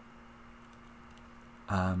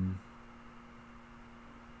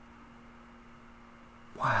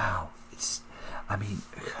 Wow. It's, I mean...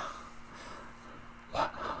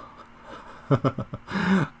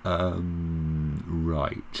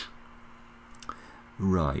 Right.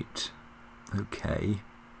 Right. Okay.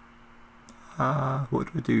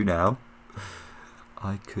 What do I do now?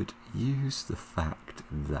 I could use the fact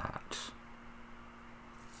that...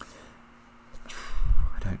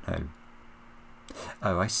 I don't know.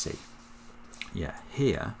 Oh, I see. Yeah,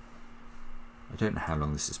 here... I don't know how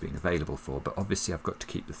long this has been available for, but obviously I've got to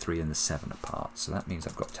keep the 3 and the 7 apart, so that means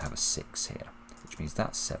I've got to have a 6 here, which means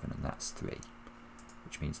that's 7 and that's 3,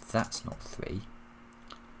 which means that's not 3,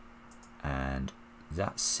 and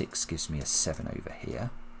that 6 gives me a 7 over here.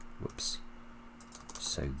 Whoops.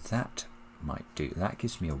 So that might do. That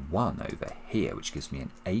gives me a 1 over here, which gives me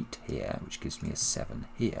an 8 here, which gives me a 7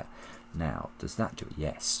 here. Now, does that do it?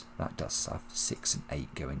 Yes, that does stuff. 6 and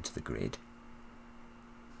 8 go into the grid.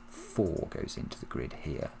 4 goes into the grid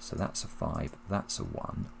here. So that's a 5, that's a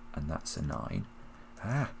 1, and that's a 9.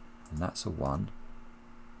 And that's a 1.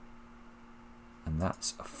 And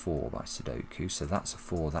that's a 4 by Sudoku. So that's a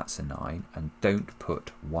 4, that's a 9. And don't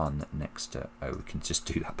put 1 next to... Oh, we can just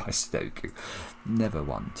do that by Sudoku. Never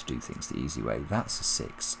one to do things the easy way. That's a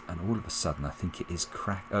 6. And all of a sudden, I think it is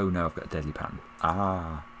crack... Oh, no, I've got a deadly pattern.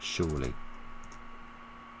 Surely.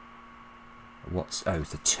 What's... Oh,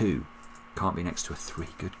 the 2. Can't be next to a 3.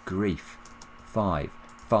 Good grief. 5,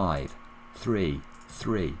 5, 3,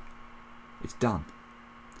 3. It's done.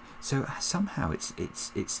 So somehow it's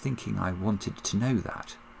thinking I wanted to know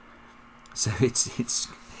that. So it's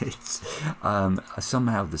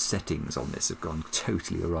somehow the settings on this have gone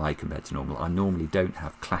totally awry compared to normal. I normally don't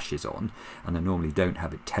have clashes on, and I normally don't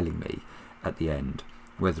have it telling me at the end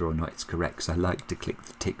whether or not it's correct, because I like to click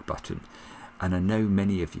the tick button. And I know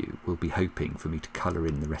many of you will be hoping for me to colour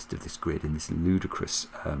in the rest of this grid in this ludicrous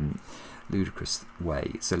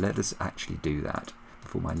way. So let us actually do that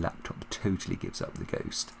before my laptop totally gives up the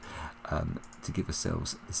ghost, to give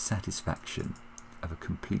ourselves the satisfaction of a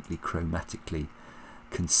completely chromatically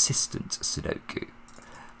consistent Sudoku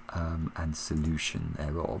and solution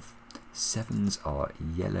thereof. 7s are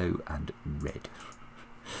yellow and red.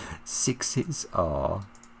 6s are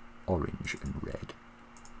orange and red.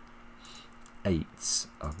 8s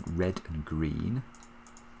are red and green.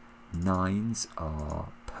 9s are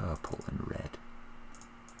purple and red.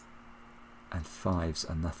 And 5s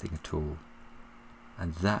are nothing at all.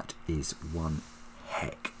 And that is one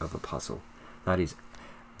heck of a puzzle. That is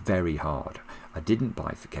very hard. I didn't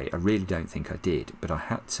bifurcate. I really don't think I did, but I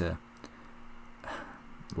had to...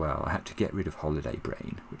 Well, I had to get rid of holiday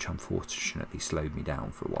brain, which unfortunately slowed me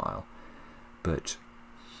down for a while. But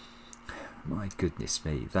my goodness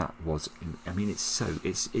me, that was... I mean, it's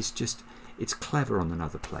clever on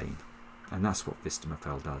another plane. And that's what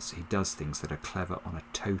Phistomefel does. He does things that are clever on a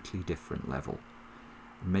totally different level.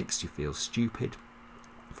 It makes you feel stupid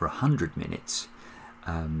for 100 minutes,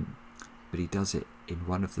 but he does it in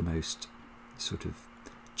one of the most sort of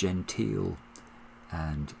genteel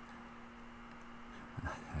and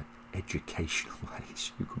educational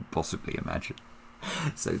ways you could possibly imagine.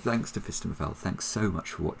 So thanks to Phistomefel, thanks so much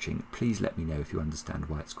for watching. Please let me know if you understand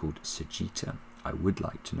why it's called Sagitta. I would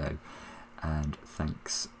like to know. And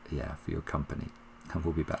thanks, for your company. And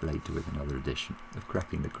we'll be back later with another edition of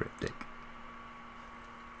Cracking the Cryptic.